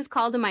time I was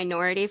called a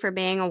minority for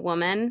being a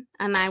woman,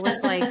 and I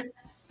was like,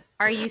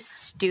 are you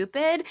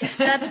stupid?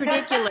 That's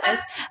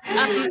ridiculous.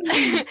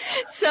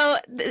 So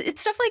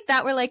it's stuff like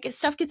that where like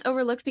stuff gets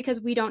overlooked because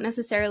we don't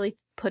necessarily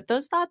put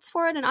those thoughts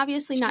forward. And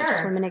obviously not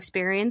just women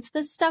experience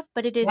this stuff,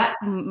 but it is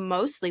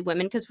mostly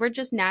women because we're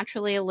just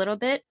naturally a little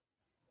bit,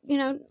 you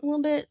know, a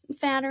little bit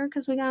fatter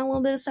because we got a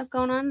little bit of stuff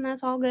going on and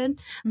that's all good.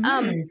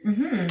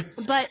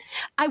 But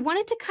I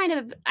wanted to kind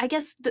of, I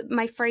guess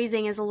my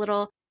phrasing is a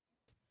little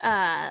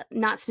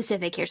not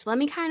specific here. So let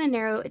me kind of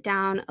narrow it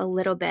down a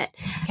little bit.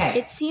 Okay.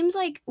 It seems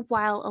like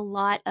while a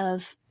lot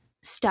of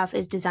stuff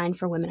is designed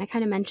for women, I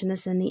kind of mentioned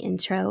this in the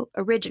intro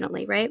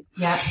originally, right?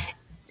 Yeah.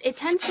 It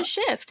tends to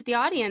shift. The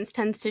audience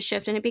tends to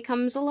shift, and it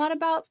becomes a lot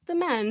about the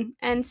men.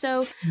 And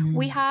so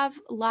we have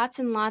lots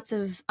and lots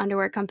of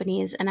underwear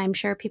companies, and I'm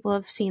sure people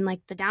have seen like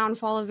the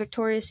downfall of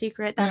Victoria's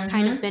Secret. That's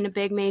kind of been a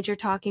big major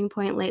talking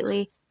point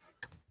lately.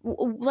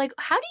 Like,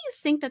 how do you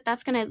think that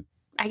that's going to,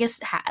 I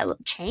guess,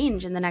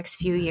 change in the next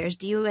few years?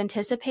 Do you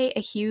anticipate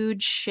a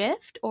huge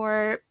shift,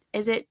 or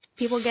is it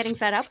people getting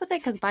fed up with it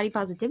because body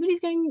positivity is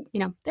getting,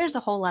 there's a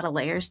whole lot of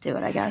layers to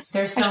it, I guess.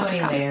 There's so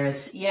many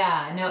layers.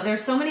 Yeah, no,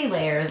 there's so many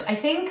layers. I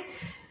think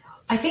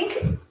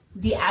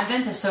the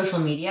advent of social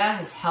media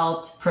has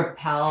helped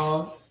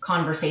propel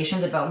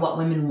conversations about what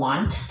women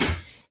want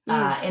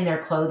in their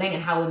clothing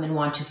and how women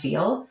want to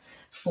feel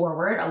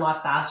forward a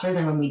lot faster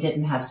than when we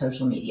didn't have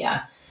social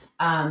media.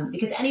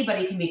 Because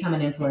anybody can become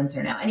an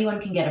influencer now. Anyone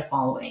can get a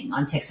following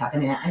on TikTok. I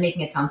mean, I'm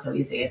making it sound so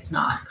easy. It's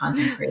not.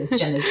 Content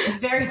creation is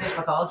very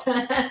difficult.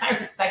 I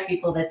respect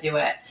people that do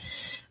it.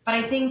 But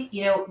I think,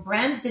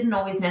 brands didn't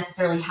always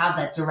necessarily have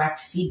that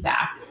direct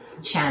feedback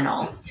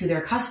channel to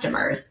their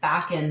customers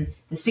back in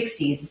the 60s,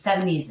 the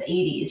 70s, the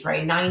 80s,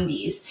 right?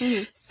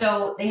 90s.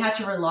 So they had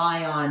to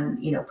rely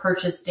on,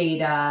 purchase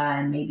data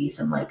and maybe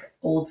some like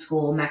old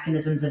school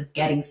mechanisms of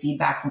getting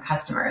feedback from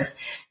customers.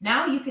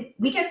 Now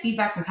we get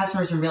feedback from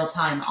customers in real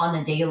time on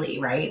the daily,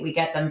 right? We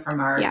get them from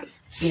our,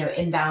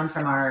 inbound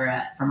from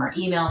our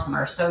email, from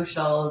our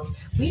socials.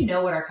 We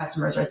know what our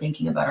customers are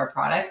thinking about our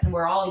products, and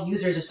we're all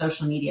users of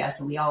social media.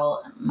 So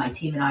my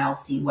team and I all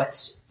see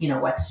what's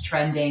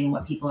trending,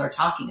 what people are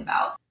talking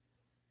about.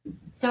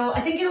 So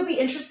I think it'll be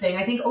interesting.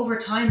 I think over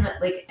time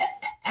that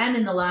and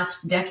in the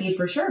last decade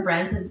for sure,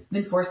 brands have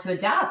been forced to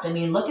adapt. I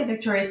mean, look at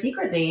Victoria's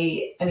Secret.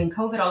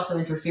 COVID also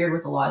interfered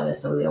with a lot of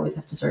this. So we always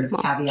have to sort of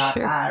caveat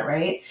that,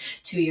 right?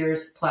 2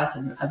 years plus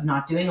of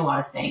not doing a lot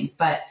of things.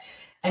 But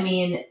I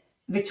mean,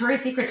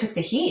 Victoria's Secret took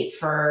the heat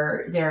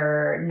for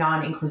their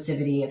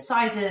non-inclusivity of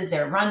sizes,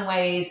 their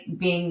runways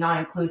being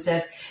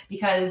non-inclusive,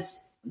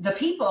 because the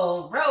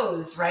people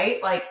rose,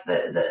 right? Like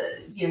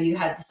you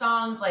had the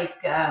songs like,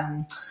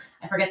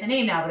 I forget the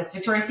name now, but it's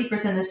Victoria's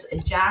Secret's in this.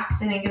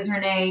 Jax, I think, is her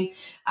name.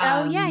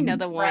 I know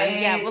the one. Right?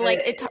 Yeah, well,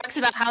 it talks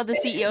about how the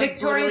CEO is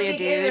totally a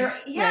dude.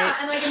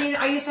 Yeah, right? And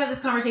I used to have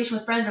this conversation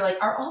with friends. They're like,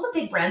 are all the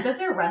big brands out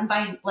there run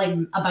by like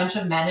a bunch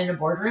of men in a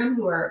boardroom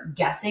who are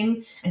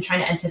guessing and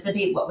trying to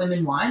anticipate what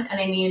women want? And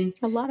I mean,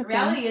 a lot of the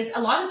reality is,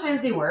 a lot of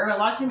times they were, a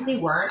lot of times they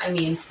weren't. I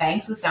mean,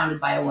 Spanx was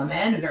founded by a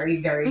woman, a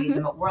very, very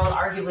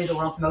arguably the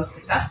world's most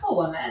successful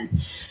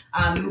woman,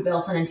 who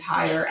built an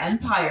entire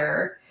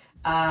empire.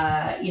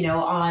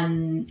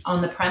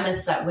 On the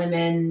premise that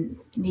women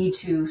need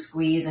to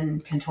squeeze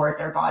and contort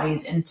their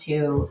bodies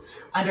into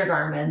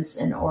undergarments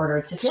in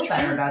order to feel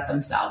better about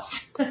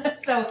themselves.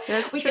 So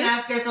we can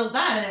ask ourselves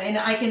that. And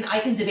I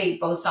can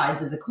debate both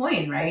sides of the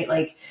coin, right?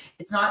 Like,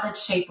 it's not that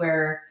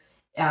shapewear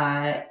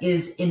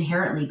is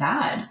inherently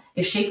bad.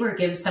 If shapewear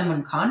gives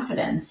someone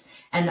confidence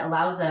and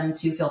allows them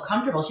to feel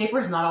comfortable,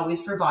 shapewear is not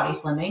always for body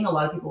slimming. A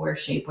lot of people wear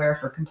shapewear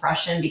for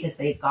compression because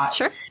they've got,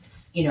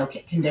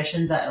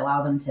 conditions that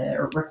allow them to,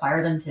 or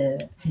require them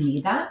to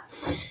need that.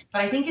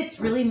 But I think it's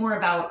really more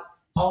about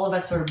all of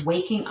us sort of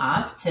waking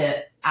up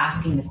to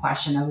asking the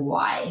question of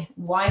why.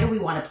 Why do we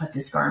want to put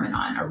this garment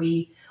on? Are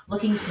we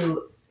looking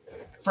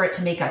for it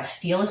to make us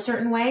feel a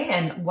certain way?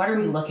 And what are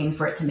we looking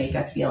for it to make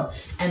us feel?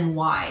 And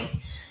why?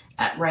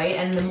 Right?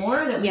 And the more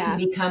that we can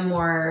become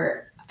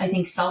more, I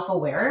think,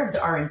 self-aware of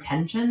our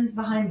intentions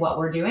behind what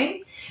we're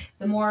doing,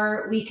 the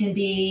more we can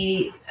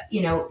be,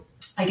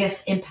 I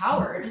guess,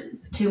 empowered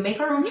to make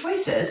our own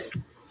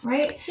choices.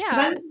 Right?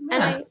 Yeah.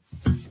 And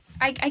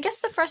I guess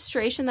the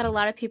frustration that a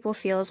lot of people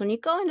feel is when you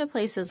go into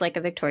places like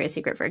a Victoria's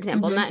Secret, for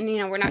example, not,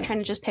 we're not trying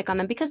to just pick on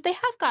them because they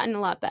have gotten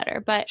a lot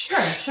better. But,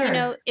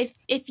 sure.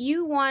 If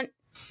you want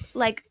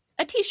like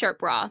a t-shirt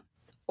bra,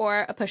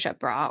 or a push-up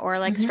bra, or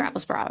like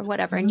strapless bra, or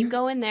whatever, and you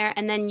go in there,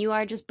 and then you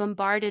are just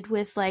bombarded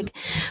with like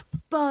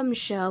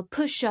bombshell,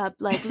 push-up,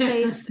 like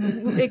lace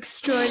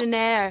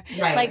extraordinaire.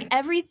 Right. Like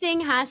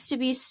everything has to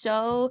be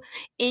so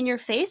in your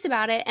face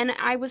about it. And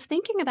I was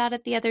thinking about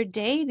it the other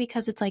day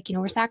because it's like,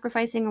 we're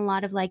sacrificing a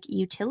lot of like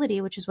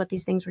utility, which is what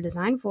these things were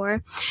designed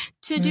for,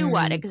 to do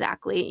what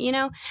exactly,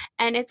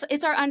 And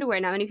it's our underwear.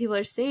 Not many people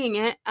are seeing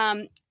it.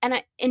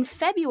 In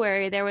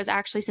February, there was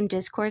actually some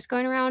discourse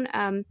going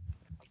around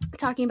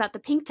talking about the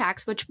pink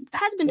tax, which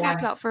has been talked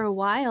about for a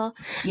while.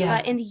 Yeah.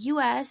 But in the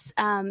US,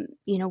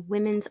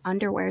 women's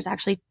underwear is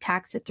actually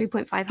taxed at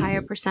 3.5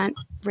 higher percent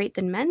rate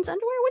than men's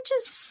underwear, which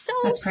is so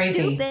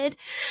stupid.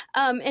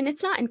 And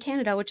it's not in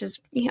Canada, which is,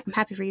 I'm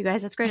happy for you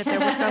guys. That's great if they're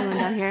worth going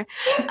down here.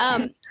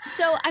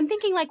 So I'm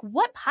thinking, like,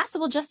 what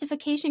possible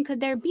justification could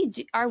there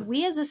be? Are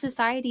we as a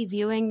society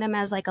viewing them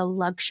as like a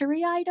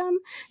luxury item?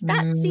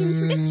 That seems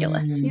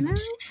ridiculous,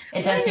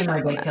 It does seem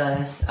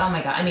ridiculous. Oh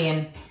my God. I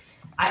mean,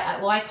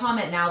 I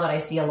comment now that I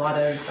see a lot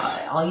of,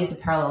 I'll use a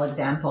parallel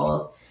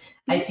example.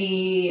 I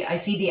see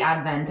the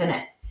advent,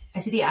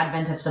 the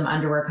advent of some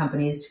underwear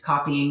companies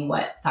copying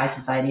what Thigh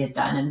Society has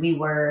done. And we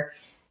were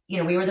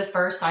the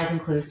first size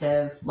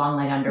inclusive long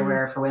leg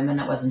underwear for women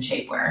that wasn't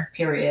shapewear,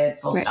 period,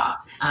 full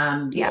stop.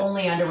 The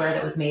only underwear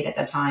that was made at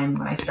the time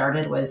when I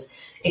started was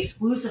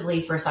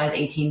exclusively for size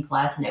 18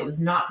 plus, and it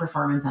was not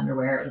performance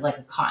underwear. It was like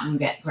a cotton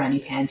granny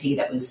panty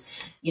that was,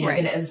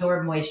 going to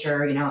absorb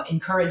moisture,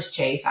 encourage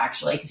chafe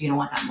actually, because you don't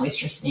want that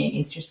moisture staying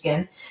against your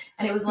skin.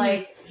 And it was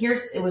like,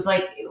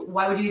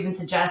 why would you even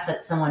suggest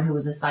that someone who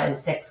was a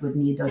size 6 would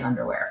need those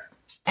underwear?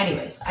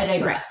 Anyways, I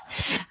digress.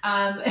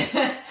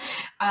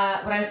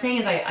 What I was saying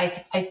is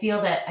I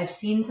feel that I've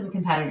seen some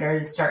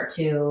competitors start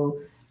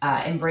to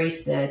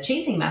embrace the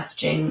chafing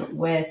messaging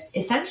with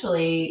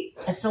essentially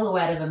a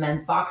silhouette of a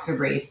men's boxer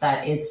brief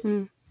that is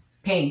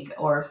pink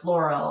or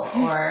floral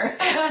or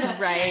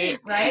right.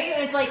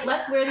 And it's like,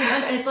 let's wear the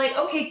and it's like,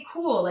 okay,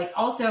 cool. Like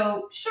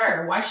also,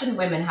 sure, why shouldn't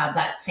women have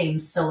that same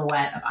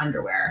silhouette of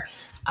underwear?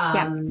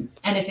 And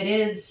if it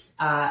is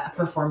a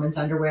performance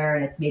underwear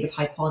and it's made of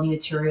high quality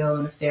material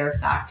and a fair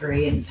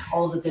factory and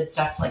all the good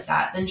stuff like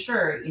that, then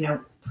sure,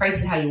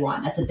 price it how you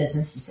want. That's a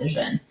business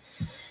decision.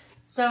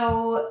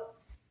 So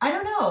I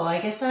don't know.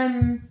 I guess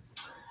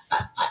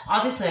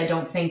obviously I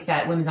don't think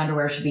that women's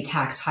underwear should be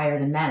taxed higher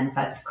than men's.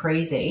 That's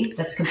crazy.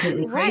 That's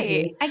completely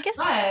crazy. Right. I guess,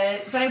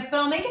 but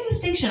I'll make a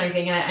distinction, I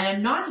think, and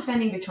I'm not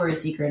defending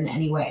Victoria's Secret in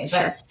any way,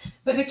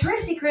 but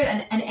Victoria's Secret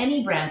and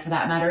any brand for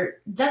that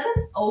matter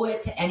doesn't owe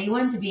it to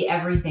anyone to be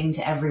everything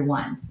to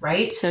everyone,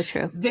 right? So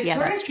true.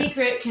 Victoria's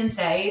Secret can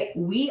say,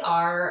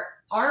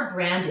 our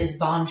brand is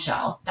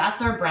Bombshell.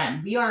 That's our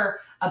brand. We are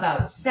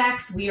about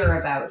sex. We are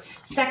about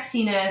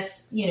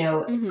sexiness,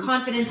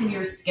 confidence in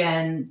your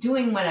skin,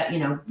 doing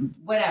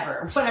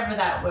whatever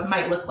that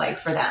might look like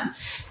for them.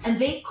 And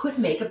they could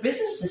make a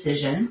business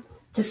decision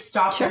to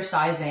stop their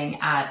sizing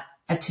at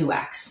a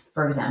 2X,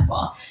 for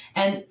example.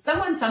 And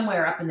someone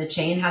somewhere up in the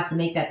chain has to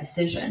make that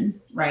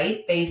decision,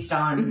 right? Based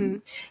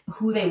on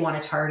who they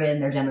want to target in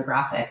their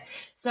demographic.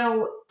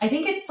 So I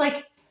think it's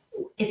like,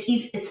 it's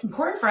easy. It's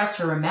important for us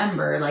to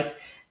remember, like,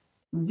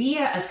 we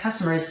as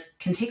customers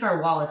can take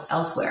our wallets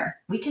elsewhere.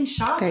 We can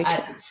shop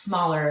at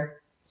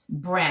smaller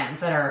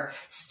brands that are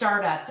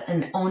startups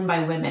and owned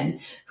by women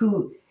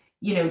who,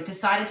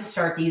 decided to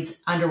start these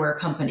underwear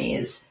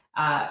companies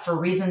for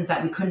reasons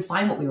that we couldn't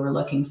find what we were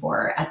looking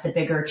for at the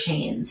bigger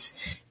chains,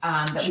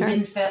 that we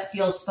didn't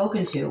feel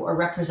spoken to or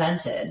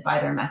represented by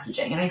their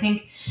messaging. And I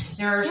think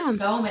there are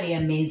so many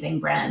amazing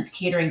brands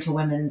catering to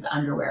women's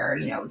underwear.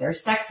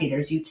 There's sexy,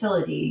 there's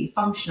utility,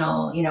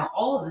 functional,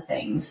 all of the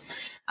things.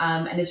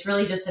 And it's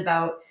really just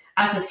about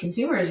us as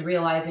consumers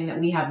realizing that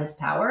we have this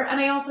power. And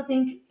I also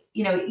think,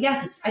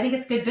 I think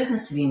it's good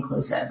business to be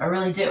inclusive. I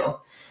really do.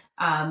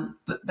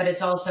 But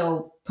it's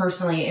also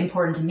personally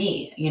important to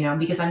me,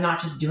 because I'm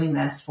not just doing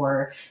this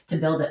to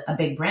build a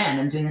big brand.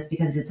 I'm doing this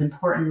because it's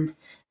important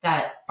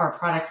that our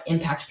products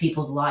impact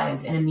people's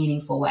lives in a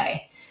meaningful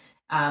way.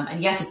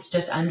 And yes, it's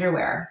just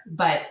underwear,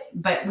 but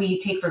we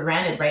take for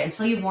granted, right?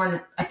 Until you've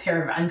worn a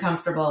pair of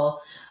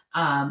uncomfortable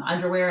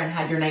underwear and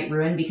had your night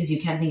ruined because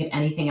you can't think of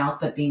anything else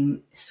but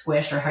being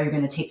squished or how you're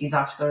going to take these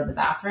off to go to the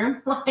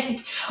bathroom,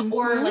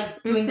 or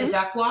doing the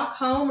duck walk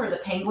home or the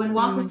penguin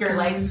walk with your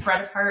legs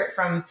spread apart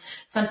from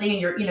something,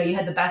 and you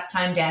had the best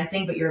time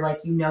dancing, but you're like,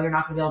 you're not going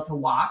to be able to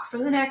walk for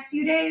the next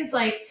few days.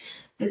 Like,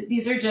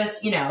 these are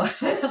just,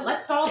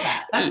 let's solve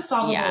that. That's a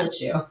solvable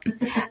issue.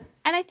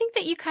 And I think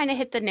that you kind of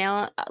hit the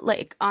nail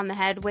on the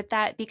head with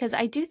that, because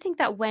I do think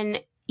that when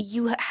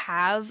you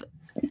have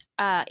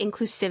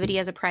inclusivity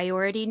as a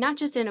priority, not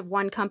just in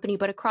one company,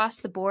 but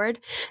across the board,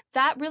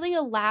 that really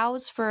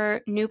allows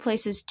for new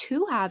places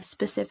to have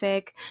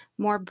specific,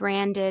 more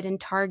branded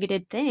and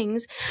targeted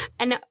things.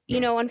 And,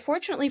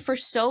 unfortunately for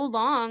so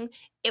long,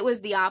 it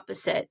was the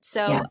opposite.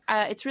 So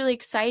it's really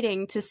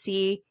exciting to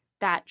see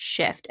that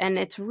shift. And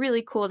it's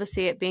really cool to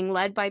see it being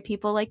led by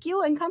people like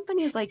you and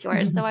companies like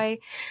yours. So I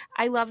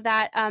love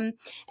that. And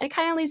it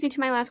kind of leads me to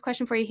my last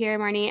question for you here,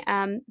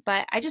 Marnie.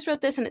 But I just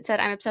wrote this and it said,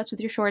 I'm obsessed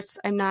with your shorts.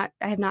 I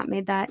have not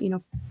made that,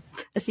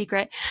 a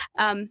secret.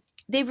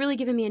 They've really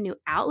given me a new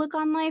outlook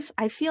on life.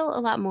 I feel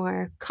a lot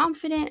more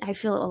confident. I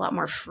feel a lot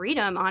more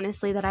freedom,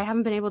 honestly, that I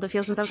haven't been able to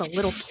feel since I was a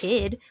little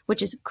kid,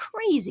 which is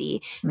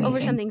crazy. Amazing. Over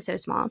something so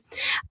small.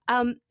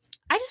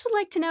 I just would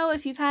like to know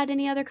if you've had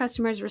any other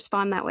customers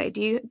respond that way.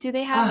 Do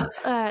they have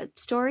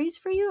stories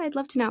for you? I'd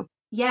love to know.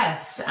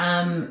 Yes.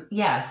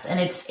 Yes. And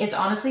it's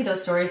honestly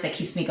those stories that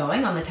keeps me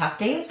going on the tough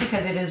days,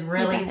 because it is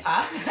really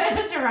tough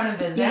to run a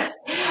business.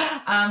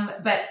 Yeah.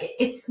 But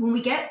it's when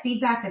we get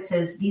feedback that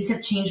says, these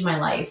have changed my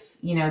life,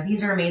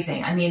 these are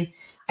amazing. I mean,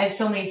 I have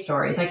so many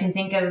stories. I can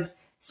think of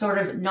sort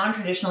of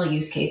non-traditional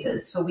use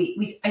cases. So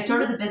I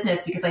started the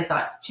business because I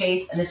thought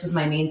chafe, and this was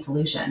my main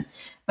solution,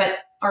 but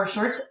our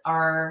shorts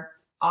are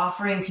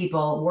offering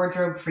people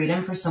wardrobe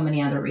freedom for so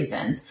many other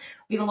reasons.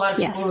 We have a lot of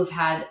people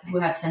who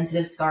have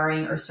sensitive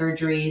scarring or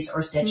surgeries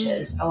or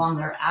stitches along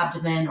their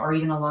abdomen or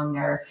even around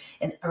their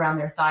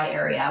thigh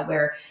area,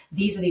 where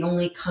these are the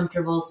only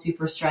comfortable,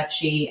 super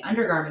stretchy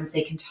undergarments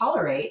they can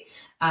tolerate.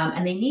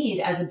 And they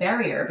need as a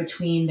barrier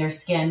between their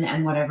skin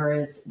and whatever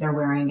is they're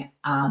wearing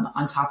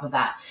on top of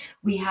that.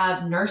 We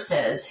have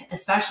nurses,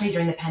 especially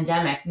during the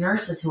pandemic,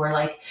 nurses who are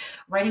like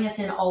writing us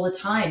in all the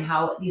time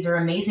how these are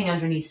amazing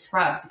underneath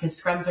scrubs, because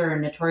scrubs are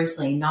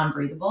notoriously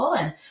non-breathable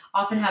and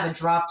often have a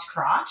dropped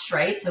crotch,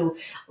 right? So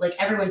like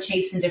everyone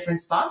chafes in different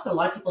spots, but a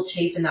lot of people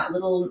chafe in that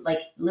little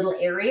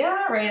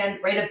area, right?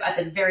 And right up at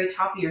the very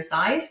top of your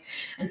thighs.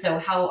 And so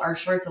how our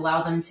shorts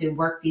allow them to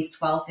work these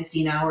 12,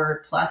 15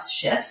 hour plus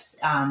shifts,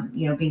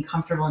 being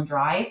comfortable and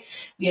dry.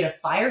 We had a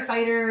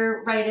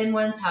firefighter write in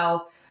once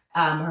how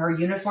her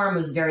uniform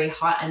was very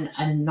hot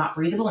and not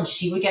breathable, and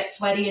she would get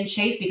sweaty and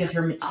chafe because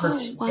her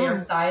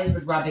bare thighs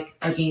would rub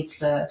against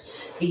the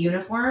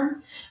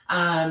uniform.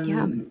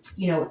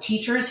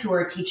 Teachers who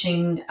are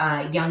teaching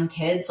young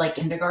kids like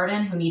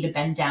kindergarten who need to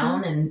bend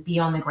down and be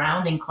on the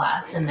ground in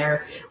class, and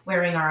they're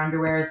wearing our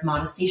underwear as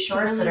modesty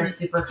shorts that are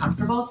super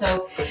comfortable.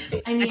 So,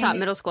 I taught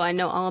middle school. I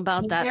know all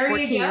about that.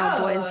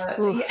 14-year-old boys.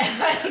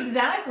 Yeah,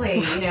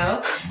 exactly. And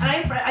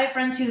I have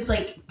friends whose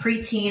like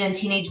preteen and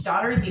teenage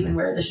daughters even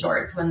wear the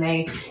shorts when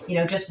they,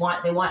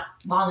 they want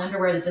long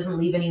underwear that doesn't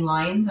leave any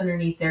lines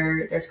underneath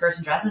their skirts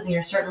and dresses. And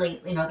you're certainly,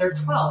 they're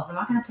 12. I'm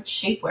not going to put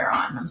shapewear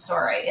on. I'm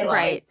sorry.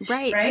 Right.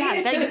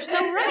 Yeah, that you're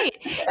so right.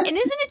 And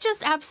isn't it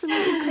just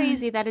absolutely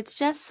crazy that it's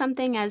just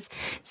something as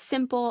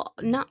simple,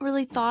 not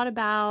really thought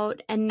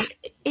about, and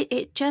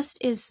it just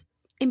is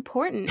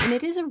important, and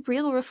it is a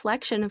real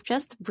reflection of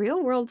just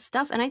real world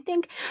stuff. And I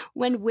think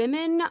when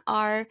women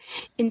are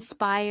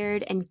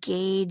inspired,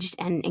 engaged,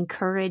 and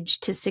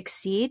encouraged to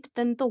succeed,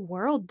 then the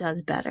world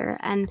does better.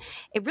 And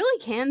it really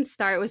can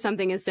start with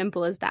something as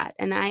simple as that.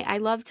 And I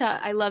love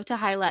to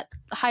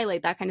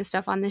highlight that kind of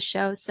stuff on this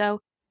show.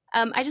 So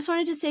I just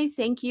wanted to say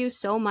thank you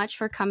so much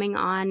for coming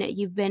on.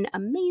 You've been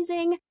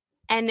amazing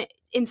and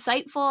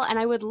insightful, and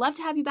I would love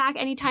to have you back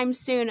anytime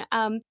soon.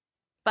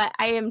 But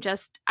I am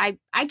just, I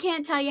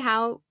can't tell you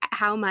how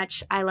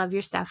much I love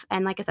your stuff.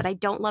 And like I said, I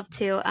don't love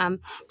to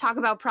talk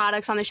about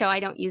products on the show I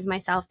don't use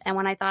myself. And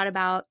when I thought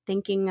about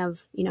thinking of,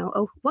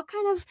 what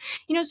kind of,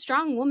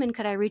 strong woman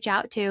could I reach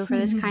out to for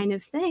this kind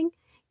of thing?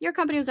 Your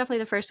company was definitely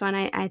the first one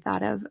I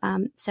thought of.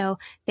 So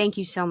thank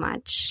you so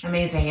much.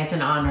 Amazing. It's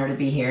an honor to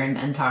be here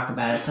and talk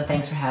about it. So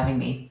thanks for having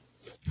me.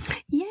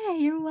 Yeah,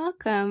 you're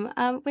welcome.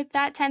 With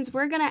that, Tens,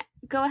 we're going to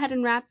go ahead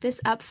and wrap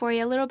this up for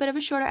you. A little bit of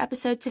a shorter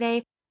episode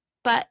today,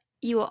 but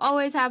you will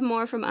always have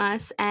more from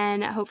us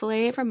and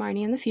hopefully from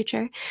Marnie in the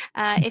future.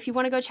 If you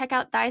want to go check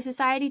out Thigh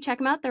Society, check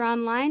them out. They're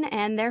online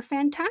and they're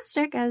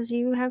fantastic, as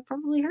you have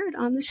probably heard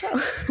on the show.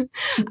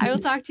 I will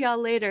talk to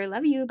y'all later.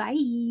 Love you.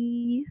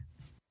 Bye.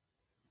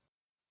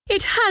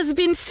 It has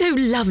been so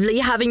lovely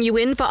having you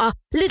in for our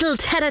little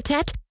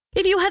tete-a-tete.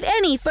 If you have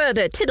any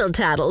further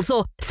tittle-tattles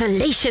or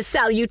salacious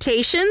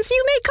salutations,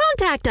 you may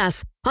contact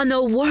us on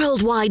the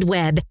World Wide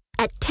Web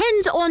at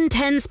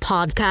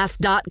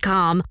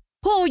tensontenspodcast.com.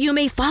 Or you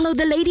may follow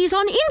the ladies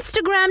on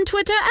Instagram,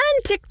 Twitter,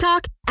 and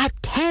TikTok at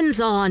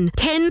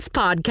TensOnTens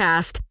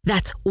Podcast.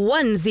 That's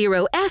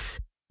 10SON10S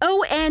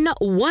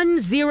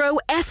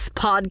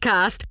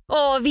podcast,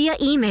 or via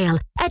email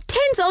at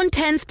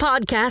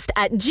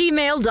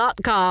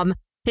tensontenspodcast@gmail.com.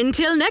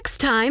 Until next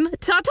time,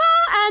 ta-ta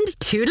and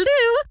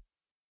toodle-doo!